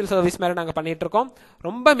சர்வீஸ், சோசியல் சர்வீஸ் மாதிரி நாங்கள் பண்ணிகிட்ருக்கோம்.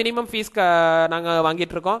 ரொம்ப மினிமம் ஃபீஸ் நாங்கள்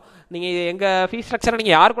வாங்கிட்டுருக்கோம். நீங்கள் எங்கள் ஃபீஸ் ஸ்ட்ரக்சரை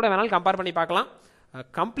நீங்கள் யார் கூட வேணாலும் கம்பேர் பண்ணி பார்க்கலாம்.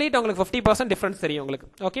 கம்ப்ளீட் உங்களுக்கு 50% டிஃப்ரென்ஸ் தெரியும் உங்களுக்கு.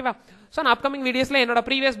 ஓகேவா, ஸோ நான் அப்கமிங் வீடியோஸில் என்னோட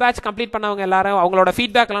ப்ரீவியஸ் பேட்ச் கம்ப்ளீட் பண்ணவங்க எல்லாரும் அவங்களோட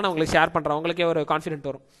ஃபீட்பேக்லாம் நான் உங்களுக்கு ஷேர் பண்ணுறேன். உங்களுக்கே ஒரு கான்ஃபிடென்ட்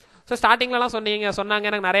வரும். ஸோ ஸ்டார்டிங்லலாம் சொன்னாங்க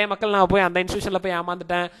எனக்கு நிறைய மக்கள் நான் போய் அந்த இன்ஸ்டியூஷனில் போய்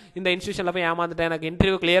ஏமாந்துட்டேன், இந்த இன்ஸ்டியூஷனில் போய் ஏமாந்துட்டேன், எனக்கு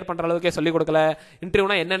இன்டர்வியூ கிளியர் பண்ணுற அளவுக்கே சொல்லிக் கொடுக்கல,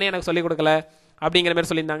 இன்டர்வியூனா என்னன்னே எனக்கு சொல்லிக் கொடுக்கல அப்படிங்கிற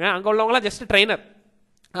மாதிரி சொல்லியிருந்தாங்க. அங்கே உள்ளவங்களாம் ஜஸ்ட் ட்ரெயினர்.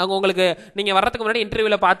 அவங்க உங்களுக்கு நீங்கள் வர்றதுக்கு முன்னாடி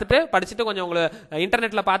இன்டர்வியூவில் பார்த்துட்டு படிச்சுட்டு கொஞ்சம் உங்களுக்கு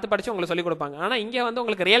இன்டர்நெட்டில் பார்த்து படித்து உங்களுக்கு சொல்லிக் கொடுப்பாங்க. ஆனால் இங்கே வந்து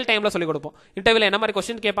உங்களுக்கு ரியல் டைமில் சொல்லிக் கொடுப்போம். இன்டர்வியூவில் என்ன மாதிரி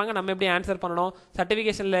கொஸ்டின் கேட்பாங்க, நம்ம எப்படி ஆன்சர் பண்ணணும்,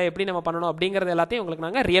 சர்டிஃபிகேஷனில் எப்படி நம்ம பண்ணணும் அப்படிங்கிறது எல்லாத்தையும் உங்களுக்கு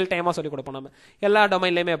நாங்கள் ரியல் டைமாக சொல்லிக் கொடுப்போம். நம்ம எல்லா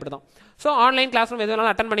டொமைன்லேயுமே அப்படி தான். ஸோ ஆன்லைன் கிளாஸ் ரூம் எது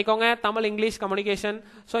வேணாலும் அட்டன் பண்ணிக்கோங்க. Tamil, English communication.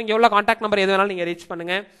 ஸோ இங்கே உள்ள காண்டாக்ட் நம்பர் எது வேணாலும் நீங்கள் ரீச்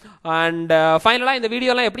பண்ணுங்கள். அண்ட் ஃபைனலாக இந்த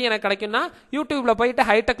வீடியோலாம் எப்படி எனக்கு கிடைக்கும்னா, யூடியூப்பில் போயிட்டு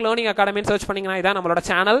ஹைடெக் லேர்னிங் அகாடமின்னு சர்ச் பண்ணிங்கன்னா இதான் நம்மளோட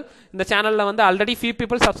சேனல். இந்த சேனலில் வந்து ஆல்ரெடி ஃபியூ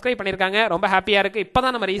பீப்புள் சப்ஸ்கிரைப் பண்ணியிருக்காங்க. ரொம்ப ஹாப்பியாக இருக்குது. இப்போ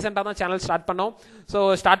தான் நம்ம ரீசெண்டாக தான் சேனல் ஸ்டார்ட் பண்ணோம். ஸோ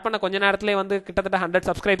ஸ்டார்ட் பண்ண கொஞ்ச நேரத்திலே வந்து கிட்டத்தட்ட 100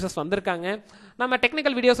 சப்ஸ்கிரைபர்ஸ் வந்திருக்காங்க. நம்ம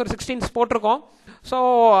டெக்னிக்கல் வீடியோஸ் ஒரு 16 போட்டிருக்கோம். ஸோ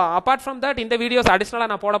அப்பார்ட் ஃப்ரம் தட் இந்த வீடியோஸ் அடிஷ்னலாக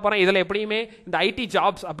நான் போட போகிறேன். இதில் எப்படியுமே இந்த ஐடி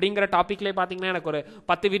ஜாப்ஸ் அப்படிங்கிற டாப்பிக்லேயே பார்த்தீங்கன்னா எனக்கு ஒரு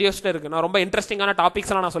 10 வீடியோஸ் இருக்குது. நான் ரொம்ப இன்ட்ரெஸ்டிங்கான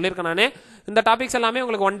டாபிக்ஸ் எல்லாம் நான் சொல்லியிருக்கேன். நான் இந்த டாபிக்ஸ் எல்லாமே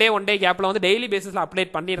உங்களுக்கு ஒன் டே கேப்பில் வந்து டெய்லி பேசிஸில்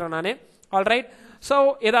அப்டேட் பண்ணிடுறேன் நான். ஆல்ரைட். ஸோ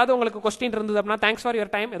ஏதாவது உங்களுக்கு கொஸ்டின் இருந்தது அப்படின்னா தேங்க்ஸ் ஃபார்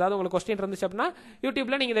யுவர் டைம். ஏதாவது உங்களுக்கு கொஸ்டின் இருந்துச்சு அப்படின்னா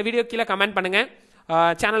யூடியூப்ல நீங்கள் இந்த வீடியோ கீழே கமெண்ட் பண்ணுங்கள்,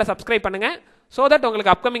 சேனலை சப்ஸ்கிரைப் பண்ணுங்கள். ஸோ தட்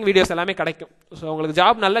உங்களுக்கு அப்கமிங் வீடியோஸ் எல்லாமே கிடைக்கும். ஸோ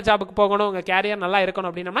உங்களுக்கு நல்ல ஜாபுக்கு போகணும், உங்கள் கேரியர் நல்லா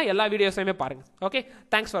இருக்கணும் அப்படின்னா எல்லா வீடியோஸையுமே பாருங்கள். ஓகே,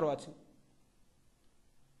 தேங்க்ஸ் ஃபார் வாட்சிங்.